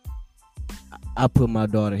I put my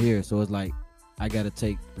daughter here, so it's like I gotta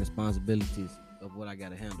take responsibilities of what I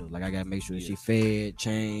gotta handle. Like I gotta make sure she fed,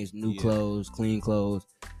 changed, new Yeah. clothes, clean clothes,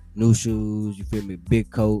 new shoes. You feel me? Big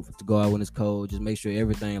coat to go out when it's cold. Just make sure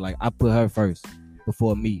everything. Like I put her first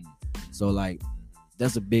before me. So like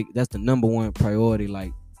that's the number one priority.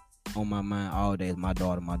 Like on my mind all day is my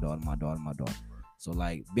daughter, my daughter, my daughter, my daughter. So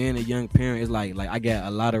like being a young parent is like I got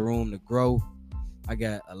a lot of room to grow. I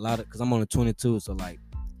got a lot of, cause I'm on a 22. So like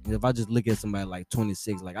if I just look at somebody like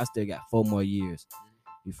 26, like I still got 4 more years.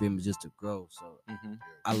 You feel me? Just to grow. So Mhm.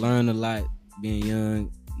 I learned a lot being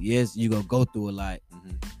young. Yes, you gonna go through a lot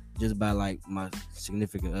Mhm. just by like my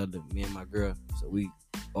significant other, me and my girl. So we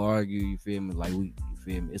argue. You feel me? Like you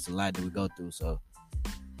feel me? It's a lot that we go through. So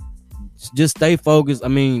just stay focused. I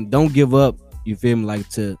mean, don't give up. You feel me? Like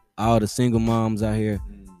to all the single moms out here.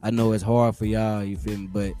 I know it's hard for y'all. You feel me?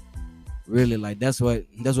 But really, like that's what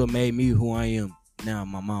made me who I am now.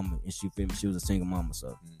 My mama, and she feel me? She was a single mama,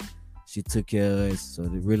 so she took care of us. So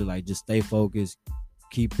they really like just stay focused,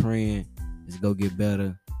 keep praying, just go get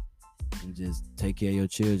better, and just take care of your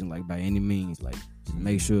children like by any means. Like just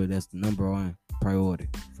make sure that's the number one priority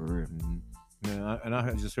for real. Man,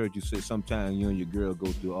 I just heard you say sometimes you and your girl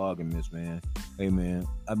go through arguments, man. Hey, man,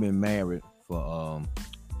 I've been married for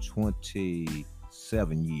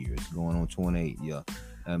 27 years, going on 28. Yeah,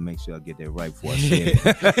 I make sure I get that right before I say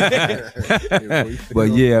it. But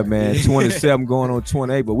yeah, man, 27 going on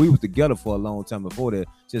 28. But we was together for a long time before that,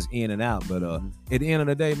 just in and out. But at the end of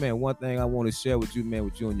the day, man, one thing I want to share with you, man,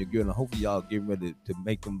 with you and your girl, and hopefully y'all get ready to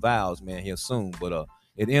make them vows, man, here soon. But at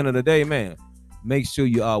the end of the day, man, make sure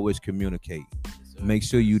you always communicate. Make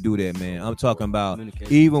sure you do that, man. I'm talking about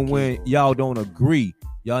Communication even is when key. y'all don't agree,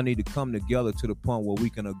 y'all need to come together to the point where we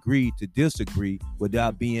can agree to disagree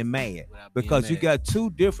without being mad. Without being Because you mad. got two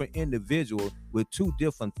different individuals with two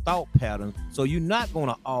different thought patterns, so you're not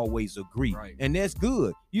gonna always agree, Right. and that's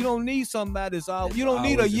good. You don't need somebody that's all. That's You don't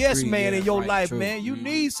need a always yes agree, man yeah, in your right, life, true. man. You Mhm.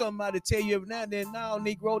 need somebody to tell you every now and then, "No,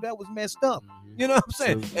 Negro, that was messed up." Mhm. You know what I'm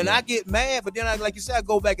saying? True, And yeah. I get mad, but then like you said, I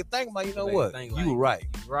go back and think about, you know Go back what? and think You like, were right.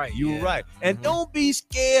 Right. You were yeah. right. And Mhm. don't be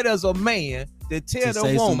scared as a man to tell To the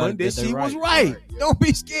say woman somebody that that she they was right. right. Right, yeah. Don't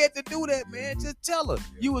be scared to do that, man. Mhm. Just tell her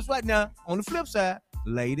you was right. Now, on the flip side,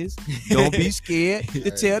 ladies, don't be scared to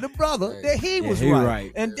tell the brother Hey. that he Yeah, was he right.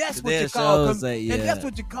 right. And Yeah. that's That what you call shows that, and that's yeah.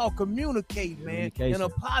 what you call communicate, man, in a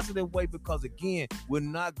Communication. positive way. Because again, we're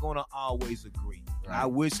not gonna always agree. Right. I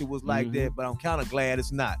wish it was like Mhm. that, but I'm kind of glad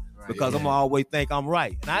it's not. Right, Because I'm yeah. always think I'm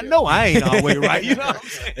right, and I Yeah. know I ain't always right. You know what I'm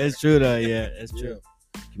saying? That's true though. Yeah, that's Yeah. true.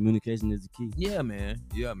 Communication is the key. Yeah, man.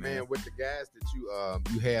 Yeah, man. Man, with the guys that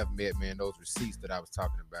you have met, man, those receipts that I was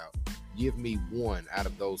talking about, give me one out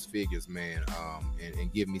of those figures, man,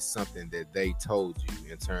 and give me something that they told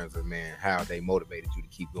you in terms of, man, how they motivated you to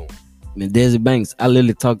keep going. I mean, Desi Banks, I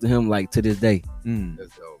literally talk to him like to this day. Mm. That's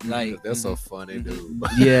dope. Like- Like, that's a funny dude.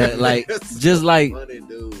 Yeah, like That's just a like funny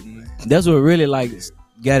dude, man. that's what really like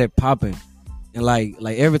got it popping. And like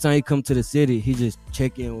every time he come to the city, he just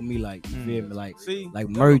check in with me, like you feel me, like See, like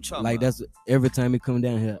that's what merch, I'm talking like about. that's every time he come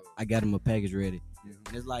down here, I got him a package ready. Mhm.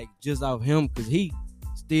 And it's like just off him, cause he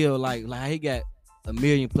still like he got 1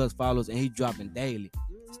 million plus followers and he dropping daily,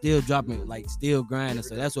 still dropping, like still grinding.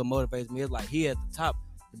 So that's what motivates me. It's like he at the top,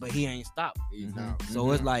 but he ain't stopped. Eating Mhm. out.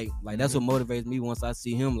 So it's like that's what motivates me once I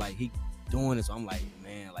see him, like he doing it. So I'm like,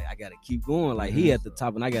 man, like I gotta keep going. Like he at the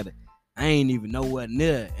top and I ain't even nowhere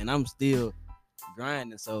near, and I'm still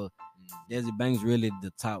grinding. So Desi Banks really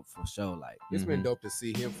the top for sure. Like It's been dope to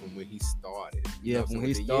see him from when he started. Yeah, what from I'm when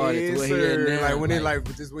he saying? started to Yes, where he at sir. now, Like when he like-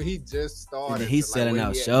 like just when he just started. and then he's to, like, selling where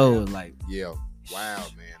out he at shows. now. Like Yeah, wow,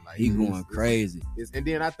 man. Like he it's- going it's- crazy. and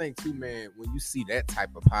then I think too, man, when you see that type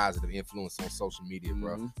of positive influence on social media,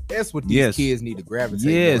 bro, Mhm. that's what these Yes. kids need to gravitate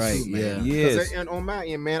Yes. more to, Right, man. yeah. Yes. 'Cause and on my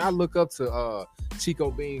end, man, I look up to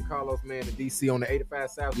Chico Bean, Carlos, man, the DC on the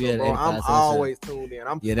 85 South. Yeah, So, the bro, 85 I'm South always tuned in.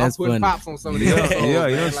 I'm that's putting funny. pops on some of these Yeah, episodes, yeah,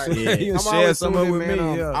 man. yeah. Like, Yeah. You I'm share always some tuned of in, with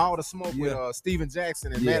man, me. Yeah. all the smoke with Yeah. Steven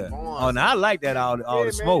Jackson and Yeah. Matt Barnes. Oh, now I like that all Yeah, the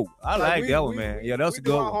man. smoke. I like we- that one, we- man. we- Yeah, that's we a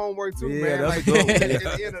do good our one. homework too, Yeah, man. that's a Like, good one. at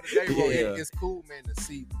the end of the day, bro, Yeah. it's cool, man, to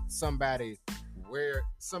see somebody where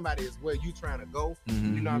somebody is where you trying to go.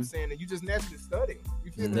 Mhm. You know what I'm saying? And you just naturally study.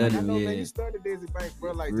 You feel me? Study, Like, I know, man, yeah. you studied Desi Banks,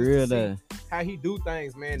 bro. Like, just Real to that. see how he do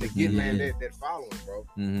things, man, to get, man, Yeah. that following, bro.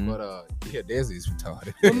 Mhm. But, yeah, Desi's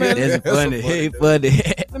retarded. Well, man, That's a funny. He dude. funny.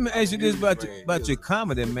 Let me ask you this about Man, about your yeah.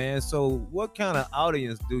 comedy, man. So, what kind of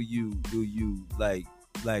audience do you like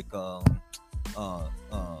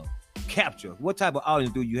capture? What type of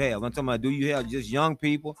audience do you have? I'm talking about, do you have just young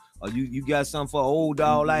people, or you got something for old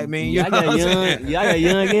dog like me? You Yeah, I know got what I'm young. saying? Yeah, I got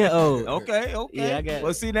young and old. Okay. Yeah, I got-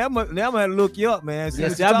 Well, see, now I'm gonna look you up, man. Yeah,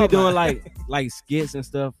 what see, you I be talking doing about. like skits and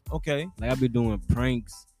stuff. Okay. Like I be doing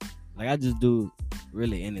pranks. Like I just do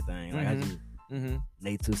really anything. Like I Mhm. just Mm-hmm.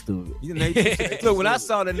 Nate too stupid. You know, Nate too, look, when I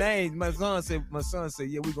saw the names, my son said,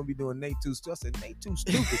 "Yeah, we're gonna be doing Nate too stupid." I said, "Nate too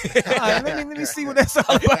stupid." All right, let me see what that's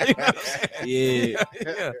all about. You know what I'm saying?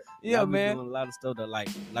 Yeah. yeah, I be man. doing a lot of stuff that like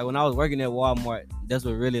when I was working at Walmart, that's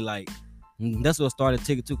what really that's what started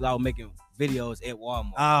Ticket too, because I was making videos at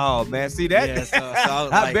Walmart. Oh man, see that? Yeah, so I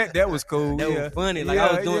was I like, bet that was cool. that yeah. was funny. Like Yeah,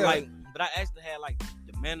 I was doing yeah. but I actually had like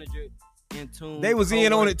the manager in tune. They was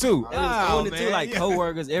in on it too. They was Oh, on it too, man, like yeah.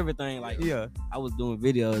 coworkers, everything. Like Yeah, I was doing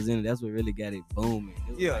videos in it. That's what really got it booming.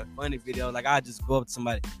 It was Yeah. like funny videos. Like I just go up to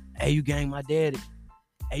somebody, "Hey, you gang my daddy."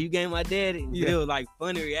 "Hey, you gang my daddy." And Yeah. it was like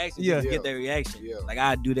funny reactions. Yeah. Just Yeah. get their reaction. Yeah. Like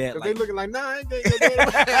I do that. Cause Like they looking like, nah, I ain't getting your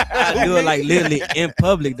daddy. I do it like literally in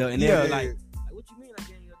public though, and Yeah. they're like, "What you mean I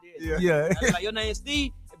gang your daddy?" Yeah. yeah. I was like, "Your name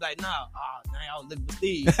Steve?" They be like, "Nah, I was looking for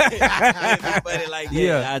Steve." It'd be funny like that.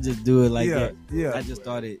 Yeah. I just do it like yeah, that. yeah, I just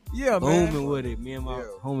started yeah, man. booming with it. Me and my Yeah.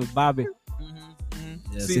 homie Bobby.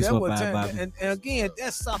 Yeah, See, that's what 615 time, Bobby. and again,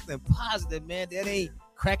 that's something positive, man. That ain't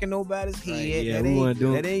cracking nobody's head. Right, yeah, that, we ain't, wasn't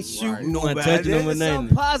doing- that ain't shooting Right. We wasn't nobody. touching them or That's something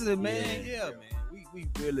nothing. positive, man. Yeah. Yeah, man. We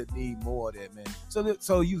really need more of that, man.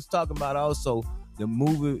 So you was talking about also the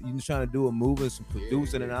movie. You was trying to do a movie, some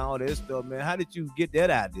producing and all that stuff, man. How did you get that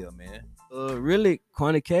idea, man? Really,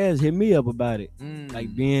 Quantic Cash hit me up about it. Mm.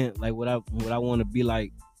 Like being like what I want to be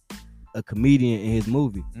like a comedian in his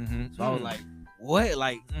movie. Mm-hmm. So I was like, what?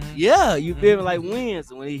 Like, Mhm. yeah, you feel me? Mhm. Like when?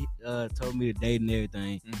 So when he told me the date and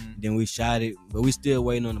everything, Mm-hmm. then we shot it, but we still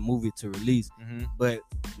waiting on the movie to release. Mm-hmm. But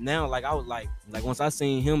now, like I was like once I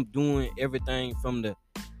seen him doing everything from the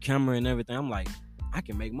camera and everything, I'm like, I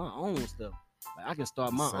can make my own stuff. Like I can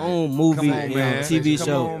start my Same. own movie Come on, and man. TV Come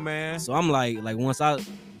show. on, man. So I'm like once I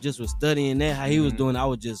just was studying that, how he was doing, I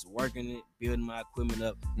was just working it, building my equipment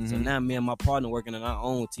up. So now me and my partner working on our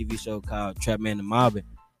own TV show called Trap Man and Mobbin',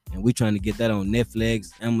 and we trying to get that on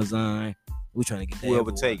Netflix, Amazon. We trying to get that.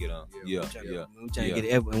 Whoever everywhere. take it on. Yeah. We trying to get it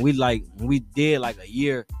everywhere. And we did like a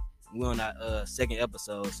year. We on our second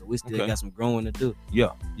episode, so we still got some growing to do.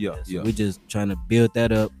 Yeah. So we just trying to build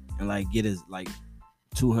that up and like get us like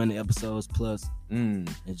 200 episodes plus, and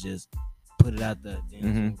just put it out there. Then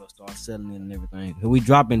we're gonna start selling it and everything. We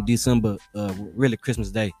dropping December, really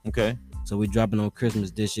Christmas Day. Okay. So we dropping on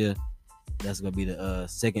Christmas this year. That's gonna be the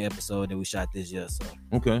second episode that we shot this year. So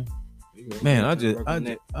okay. Man, I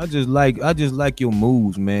just like your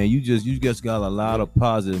moves, man. You just got a lot of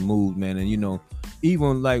positive moves, man. And you know,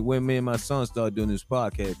 even like when me and my son started doing this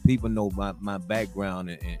podcast, people know my background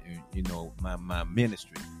and you know my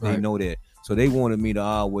ministry. They know that. So they wanted me to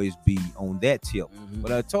always be on that tip.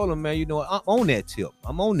 But I told them, man, you know, I'm on that tip.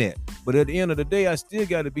 I'm on that. But at the end of the day, I still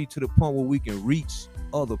got to be to the point where we can reach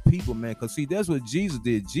other people, man. Because see, that's what Jesus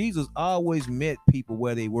did. Jesus always met people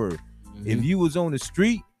where they were. If you was on the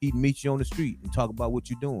street, he'd meet you on the street and talk about what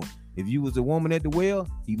you're doing. If you was a woman at the well,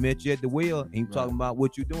 he met you at the well and he was talking about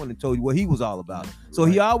what you're doing and told you what he was all about. So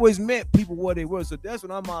he always met people where they were. So that's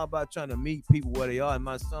what I'm all about, trying to meet people where they are. And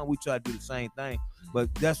my son, we try to do the same thing.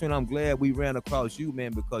 But that's when I'm glad we ran across you,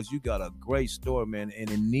 man, because you got a great story, man, and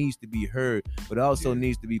it needs to be heard, but also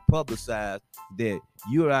needs to be publicized that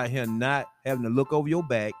you're out here not having to look over your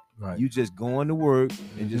back. Right. You just going to work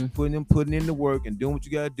and just putting in the work and doing what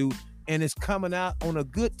you got to do. And it's coming out on a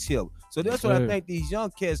good tip. So that's what I think these young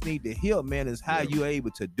cats need to hear, man, is how you're able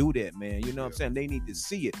to do that, man. You know what I'm saying? They need to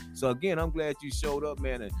see it. So again, I'm glad you showed up,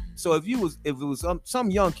 man. And so if it was some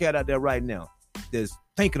young cat out there right now that's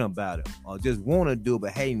thinking about it or just want to do it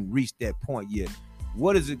but hadn't reached that point yet,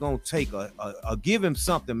 what is it going to take? Give him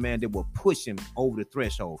something, man, that will push him over the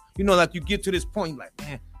threshold. You know, like you get to this point, you're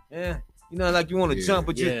like, man, you know, like you want to jump,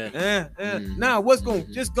 but now what's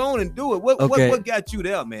going just go on and do it. What got you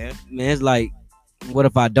there, man? Man, it's like, what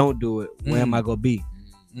if I don't do it? Where am I gonna be?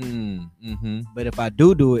 But if I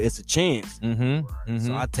do it, it's a chance.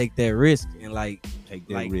 So I take that risk and like take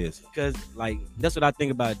that risk, because like that's what I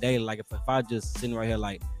think about daily. Like if I just sitting right here,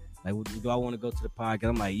 like do I want to go to the podcast?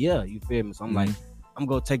 I'm like, yeah, you feel me? So I'm like, I'm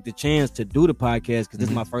gonna take the chance to do the podcast because this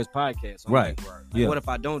is my first podcast. So right. What if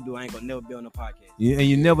I don't do? I ain't gonna never be on the podcast. Yeah, and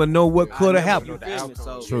you never know what could have happened.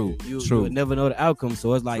 So True. You would never know the outcome.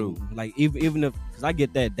 So it's like, even if, because I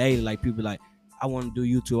get that daily, like people like, I want to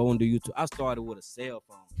do YouTube. I started with a cell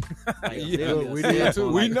phone. Like, we did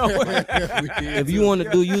too. We know. If you want to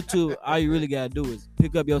do YouTube, all you really gotta do is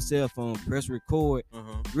pick up your cell phone, press record.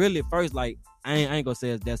 Really, first, like I ain't gonna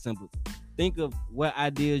say it's that simple. Think of what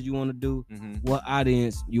ideas you want to do, what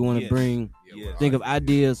audience you want to bring. Think of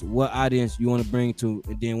ideas, what audience you want to bring to,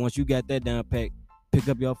 and then once you got that down packed, pick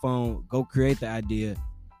up your phone, go create the idea,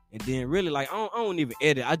 and then really like I don't even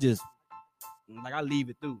edit. I just I leave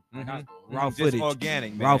it through. Like raw footage, just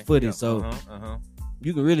organic, man. Raw footage. So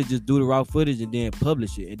you can really just do the raw footage and then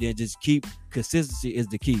publish it, and then just keep consistency is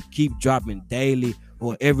the key. Keep dropping daily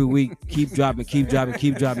or every week. Keep dropping.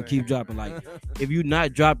 Like if you're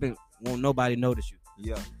not dropping, won't nobody notice you.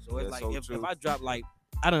 Yeah. So it's like if I drop like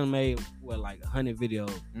I done made like 100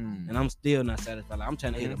 videos and I'm still not satisfied. Like I'm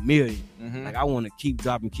trying to hit 1 million. Like I want to keep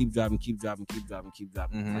dropping. Like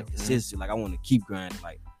consistency. Like I want to keep grinding.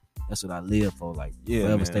 Like that's what I live for. Like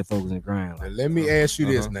forever stay focused and grind. Like, let me ask you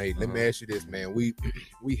this, Nate. Let me ask you this, man. We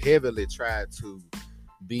heavily try to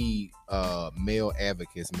be male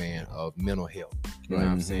advocates, man, of mental health. You know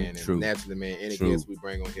what I'm saying? And naturally, man, any guest we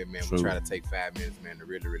bring on here, man, we try to take 5 minutes, man, to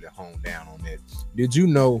really, really hone down on that. Did you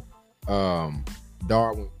know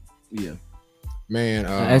Darwin? Yeah. Man,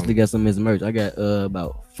 I actually got some of his merch. I got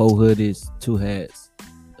about 4 hoodies, 2 hats,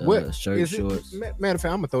 shirt, shorts. Matter of fact,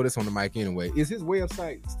 I'm gonna throw this on the mic anyway. Is his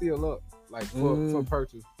website still up, like for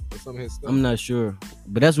purchase for some of his stuff? I'm not sure,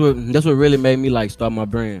 but that's what really made me like start my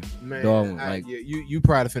brand, man, Darwin. You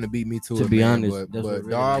probably finna beat me to it. To be man, honest, but what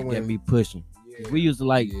really Darwin got me pushing. Yeah. We used to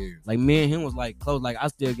like me and him was like close. Like I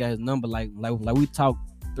still got his number. Like we talked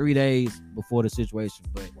 3 days before the situation,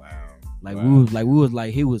 but we was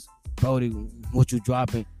like he was, Brody, what you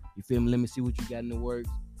dropping? You feel me? Let me see what you got in the works.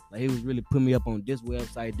 Like he was really putting me up on this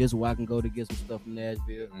website. This is where I can go to get some stuff from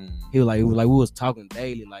Nashville. He was like we was talking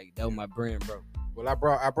daily. Like that was my brand, bro. Well,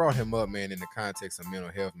 I brought him up, man, in the context of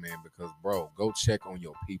mental health, man, because bro, go check on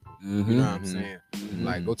your people. You know what I'm saying?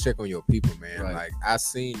 Like go check on your people, man. Right. Like I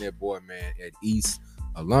seen that boy, man, at East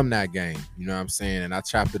alumni game. You know what I'm saying? And I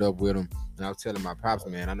chopped it up with him, and I was telling my pops,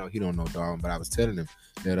 man, I know he don't know Darwin, but I was telling him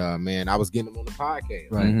that, man, I was getting him on the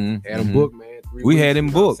podcast. Right. Had him booked, man. We had him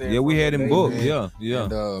booked. Yeah, we had him booked. Man. Yeah.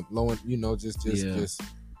 And just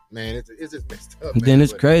man, it's just messed up. Then man,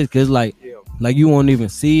 it's crazy because like you won't even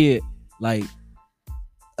see it like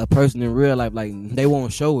a person in real life. Like they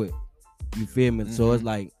won't show it. You feel me? So it's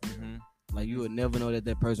like you would never know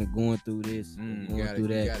that person going through this, going through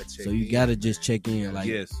that. So you gotta just check in. Like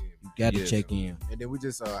you gotta check in. And then we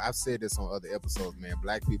just I've said this on other episodes, man.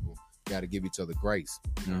 Black people gotta give each other grace.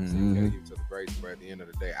 You know what I'm saying? You gotta give each other grace, but at the end of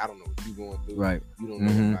the day, I don't know what you going through. Right. You don't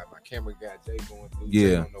know what my camera guy Jay going through.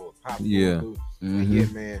 Jay don't know what Pop's going through. And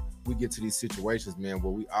yet, man, we get to these situations, man,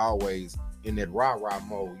 where we always in that rah-rah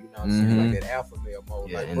mode, you know what I'm saying? Like that alpha male mode.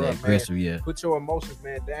 Yeah, like, and bro, that aggressive, man, put your emotions,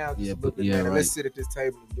 man, down just a little bit, man, and let's sit at this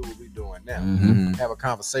table and do what we're doing now. Have a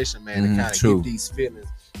conversation, man, and kind of get these feelings.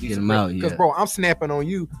 Get them out, Because, bro, I'm snapping on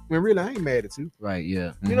you when really I ain't mad at you. Right,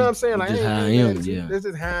 yeah. You know what I'm saying? Like, just I how I ain't am, mad at you. yeah. That's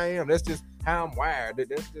just how I am. That's just how I'm wired.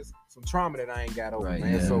 That's just some trauma that I ain't got over, Right,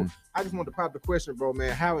 man. yeah. So I just want to pop the question, bro,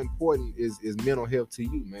 man. How important is mental health to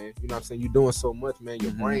you, man? You know what I'm saying? You're doing so much, man.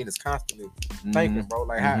 Your brain is constantly thinking, bro.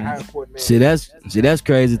 Like, how important, man? See, that's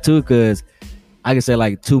crazy too, because I can say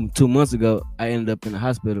like two months ago, I ended up in the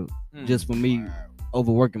hospital just for me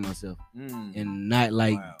overworking myself and not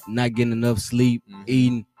getting enough sleep,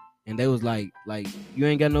 eating, and they was like you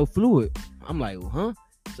ain't got no fluid. I'm like, well, huh?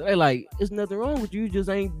 So they like, it's nothing wrong with you. You just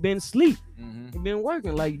ain't been asleep. You've been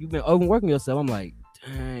working, like you've been overworking yourself. I'm like,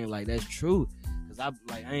 dang, like that's true, cause I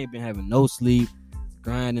ain't been having no sleep,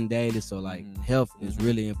 grinding daily. So like health is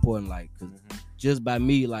really important. Like, cause just by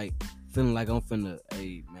me like feeling like I'm finna,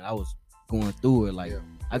 hey man, I was going through it. Like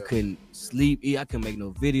I couldn't sleep, eat, I couldn't make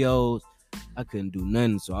no videos, I couldn't do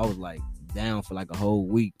nothing. So I was like down for like a whole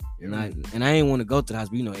week, and I ain't want to go to the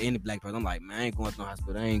hospital. You know, any black person, I'm like, man, I ain't going to the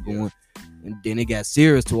hospital. I ain't going. And then it got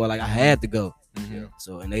serious to where like I had to go.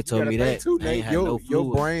 So and they told me that too, I ain't had no fluid.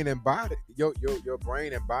 Your brain and body, your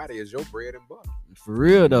brain and body is your bread and butter. For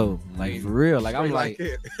real though, like for real. Like I'm like,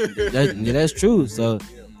 that's true. So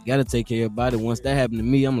you gotta take care of your body. Once that happened to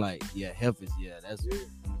me, I'm like, yeah, health is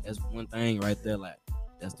that's one thing right there. Like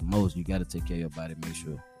that's the most. You gotta take care of your body. Make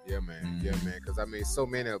sure. Yeah, man. Yeah, man. Because I mean, so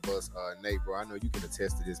many of us, Nate, bro, I know you can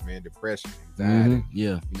attest to this, man. Depression, anxiety, Yeah.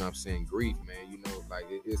 You know what I'm saying? Grief, man. You know, like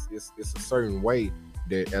it's a certain way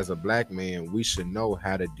that as a black man, we should know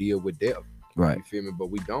how to deal with death. Right. You feel me? But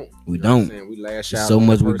we don't. We you know don't. What I'm saying? We lash out. So on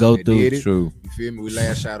much the we person go that through. did it. True. You feel me? We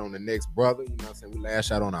lash out on the next brother. You know what I'm saying? We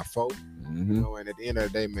lash out on our folk. You know, and at the end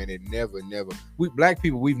of the day, man, it never. We black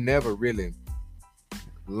people, we've never really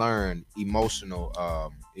learned emotional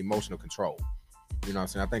control. You know what I'm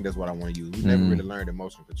saying? I think that's what I want to use. We never really learned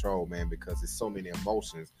emotional control, man, because there's so many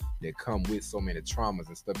emotions that come with so many traumas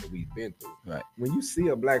and stuff that we've been through. Right. When you see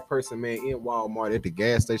a black person, man, in Walmart at the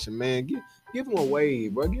gas station, man, give him a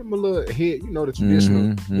wave, bro. Give him a little hit. You know, the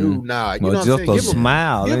traditional dude, nah. You know what I'm saying? Just a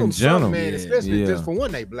smile give in him general. something, man, especially just for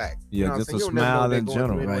one, they black. Yeah, you know just a you'll smile in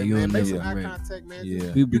general. Right, you don't make some never eye know. contact, man.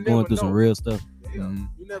 Yeah. People be going through some real stuff. Yeah.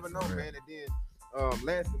 You never know, man. And then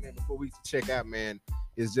lastly, man, before we check out, man,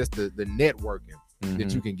 is just the networking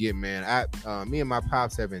that you can get, man. Me and my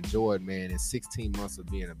pops have enjoyed, man, in 16 months of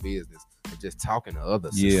being a business, of just talking to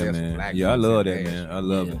other successful black Yeah, I dudes love in that, gas. man. I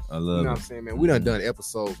love it. I love You know what I'm saying, man? We done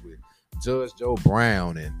episodes with Judge Joe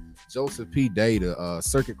Brown and Joseph P. Data,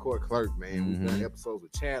 circuit court clerk, man. We've done episodes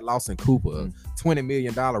with Chad Lawson Cooper, $20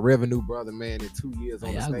 million revenue brother, man, in 2 years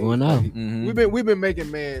on the stage. Going out. We've been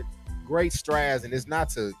making, man, great strides, and it's not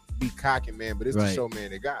to be cocky, man, but it's to show,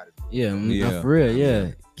 man, that God is good. Yeah, for real,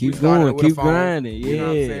 yeah. Keep going, keep grinding, You know what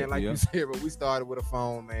I'm saying? yeah. Like you said, but we started with a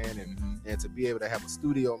phone, man, and to be able to have a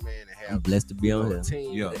studio, man, and I'm have blessed to be on a here.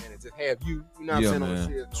 team, man, and just have you know what I'm saying, on the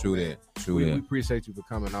shit. True man. that. We appreciate you for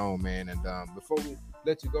coming on, man. And before we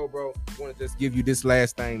let you go, bro, I want to just give you this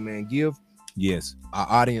last thing, man. Give our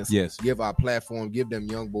audience, give our platform, give them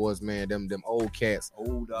young boys, man, them old cats,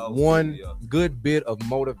 one good bit of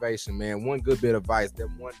motivation, man, one good bit of advice, that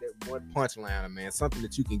one punchline, man, something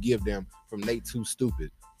that you can give them from Nate Too Stupid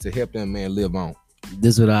to help them, man, live on.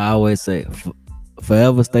 This is what I always say: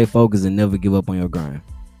 forever stay focused and never give up on your grind.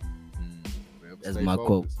 That's my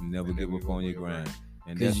quote. Never give up on your grind.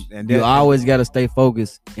 And you always got to stay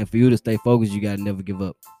focused, and for you to stay focused, you got to never give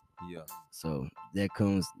up. Yeah. So that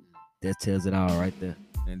tells it all right there.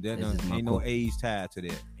 And there ain't no age tied to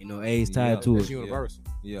that. Ain't no age tied to it. It's universal.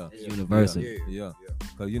 Yeah. It's universal. Yeah.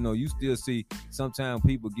 Because, you still see sometimes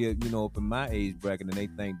people get, up in my age bracket and they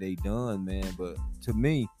think they done, man. But to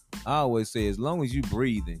me, I always say, as long as you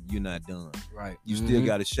breathing, you're not done. Right. You still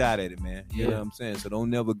got a shot at it, man. You know Yeah. what I'm saying? So don't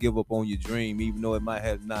never give up on your dream, even though it might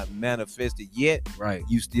have not manifested yet. Right.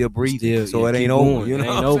 You still breathing, Still, so yeah, it keep ain't over. going. You know, It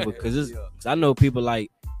what ain't I'm over saying? because Yeah. I know people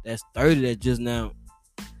like that's 30 that just now.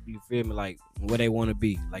 You feel me? Like where they want to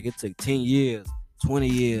be. Like it took 10 years, 20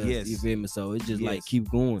 years. Yes. You feel me? So it's just like Yes. keep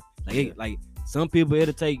going. Like Yeah. like some people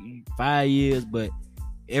it'll take 5 years, but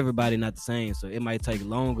everybody not the same. So it might take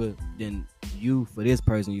longer than you for this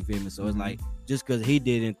person. You feel me? So it's Mhm. like just because he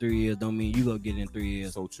did it in 3 years, don't mean you gonna get it in 3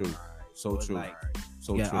 years. So true. So it's true. like,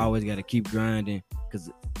 So yeah, true. I always gotta keep grinding because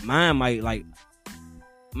mine might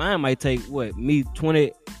take what me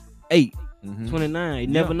 28. Mhm. 29, you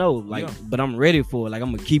never know. Like, Yeah. but I'm ready for it. Like,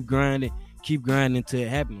 I'm gonna keep grinding until it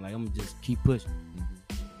happens. Like, I'm gonna just keep pushing.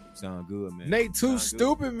 Sound good, man. Nate Too Sound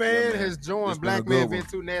Stupid, good. man, Yeah, man. has This joined been Black a Man good one. Event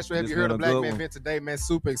 2 Nashville. Have This you heard been of a Black good Man one. Event today, man?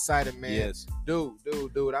 Super excited, man. Yes.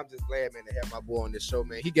 Dude, I'm just glad, man, to have my boy on this show,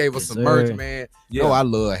 man. He gave us Yes, some sir. merch, man. Yeah. No, I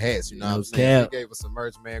love hats, you know what No I'm saying? cap. He gave us some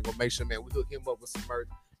merch, man. Go make sure, man, we hook him up with some merch.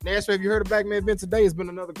 Nashville, have you heard of Black Man Event today? It's been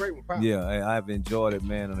another great one, Pop. Yeah, I've enjoyed it,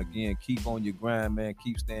 man. And again, keep on your grind, man.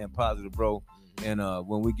 Keep staying positive, bro. And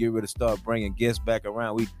when we get ready to start bringing guests back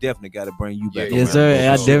around, we definitely got to bring you back. Yeah, Yes, around, sir.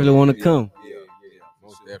 bro. I sure. definitely want to Yeah. come. Yeah,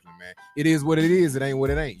 most definitely, man. It is what it is. It ain't what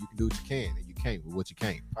it ain't. You can do what you can, and you can't with what you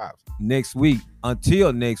can't. Pops. Next week,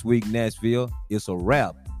 until next week, Nashville, it's a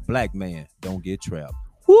wrap. Black man, don't get trapped.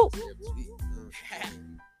 Whoop.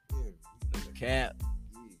 Cap.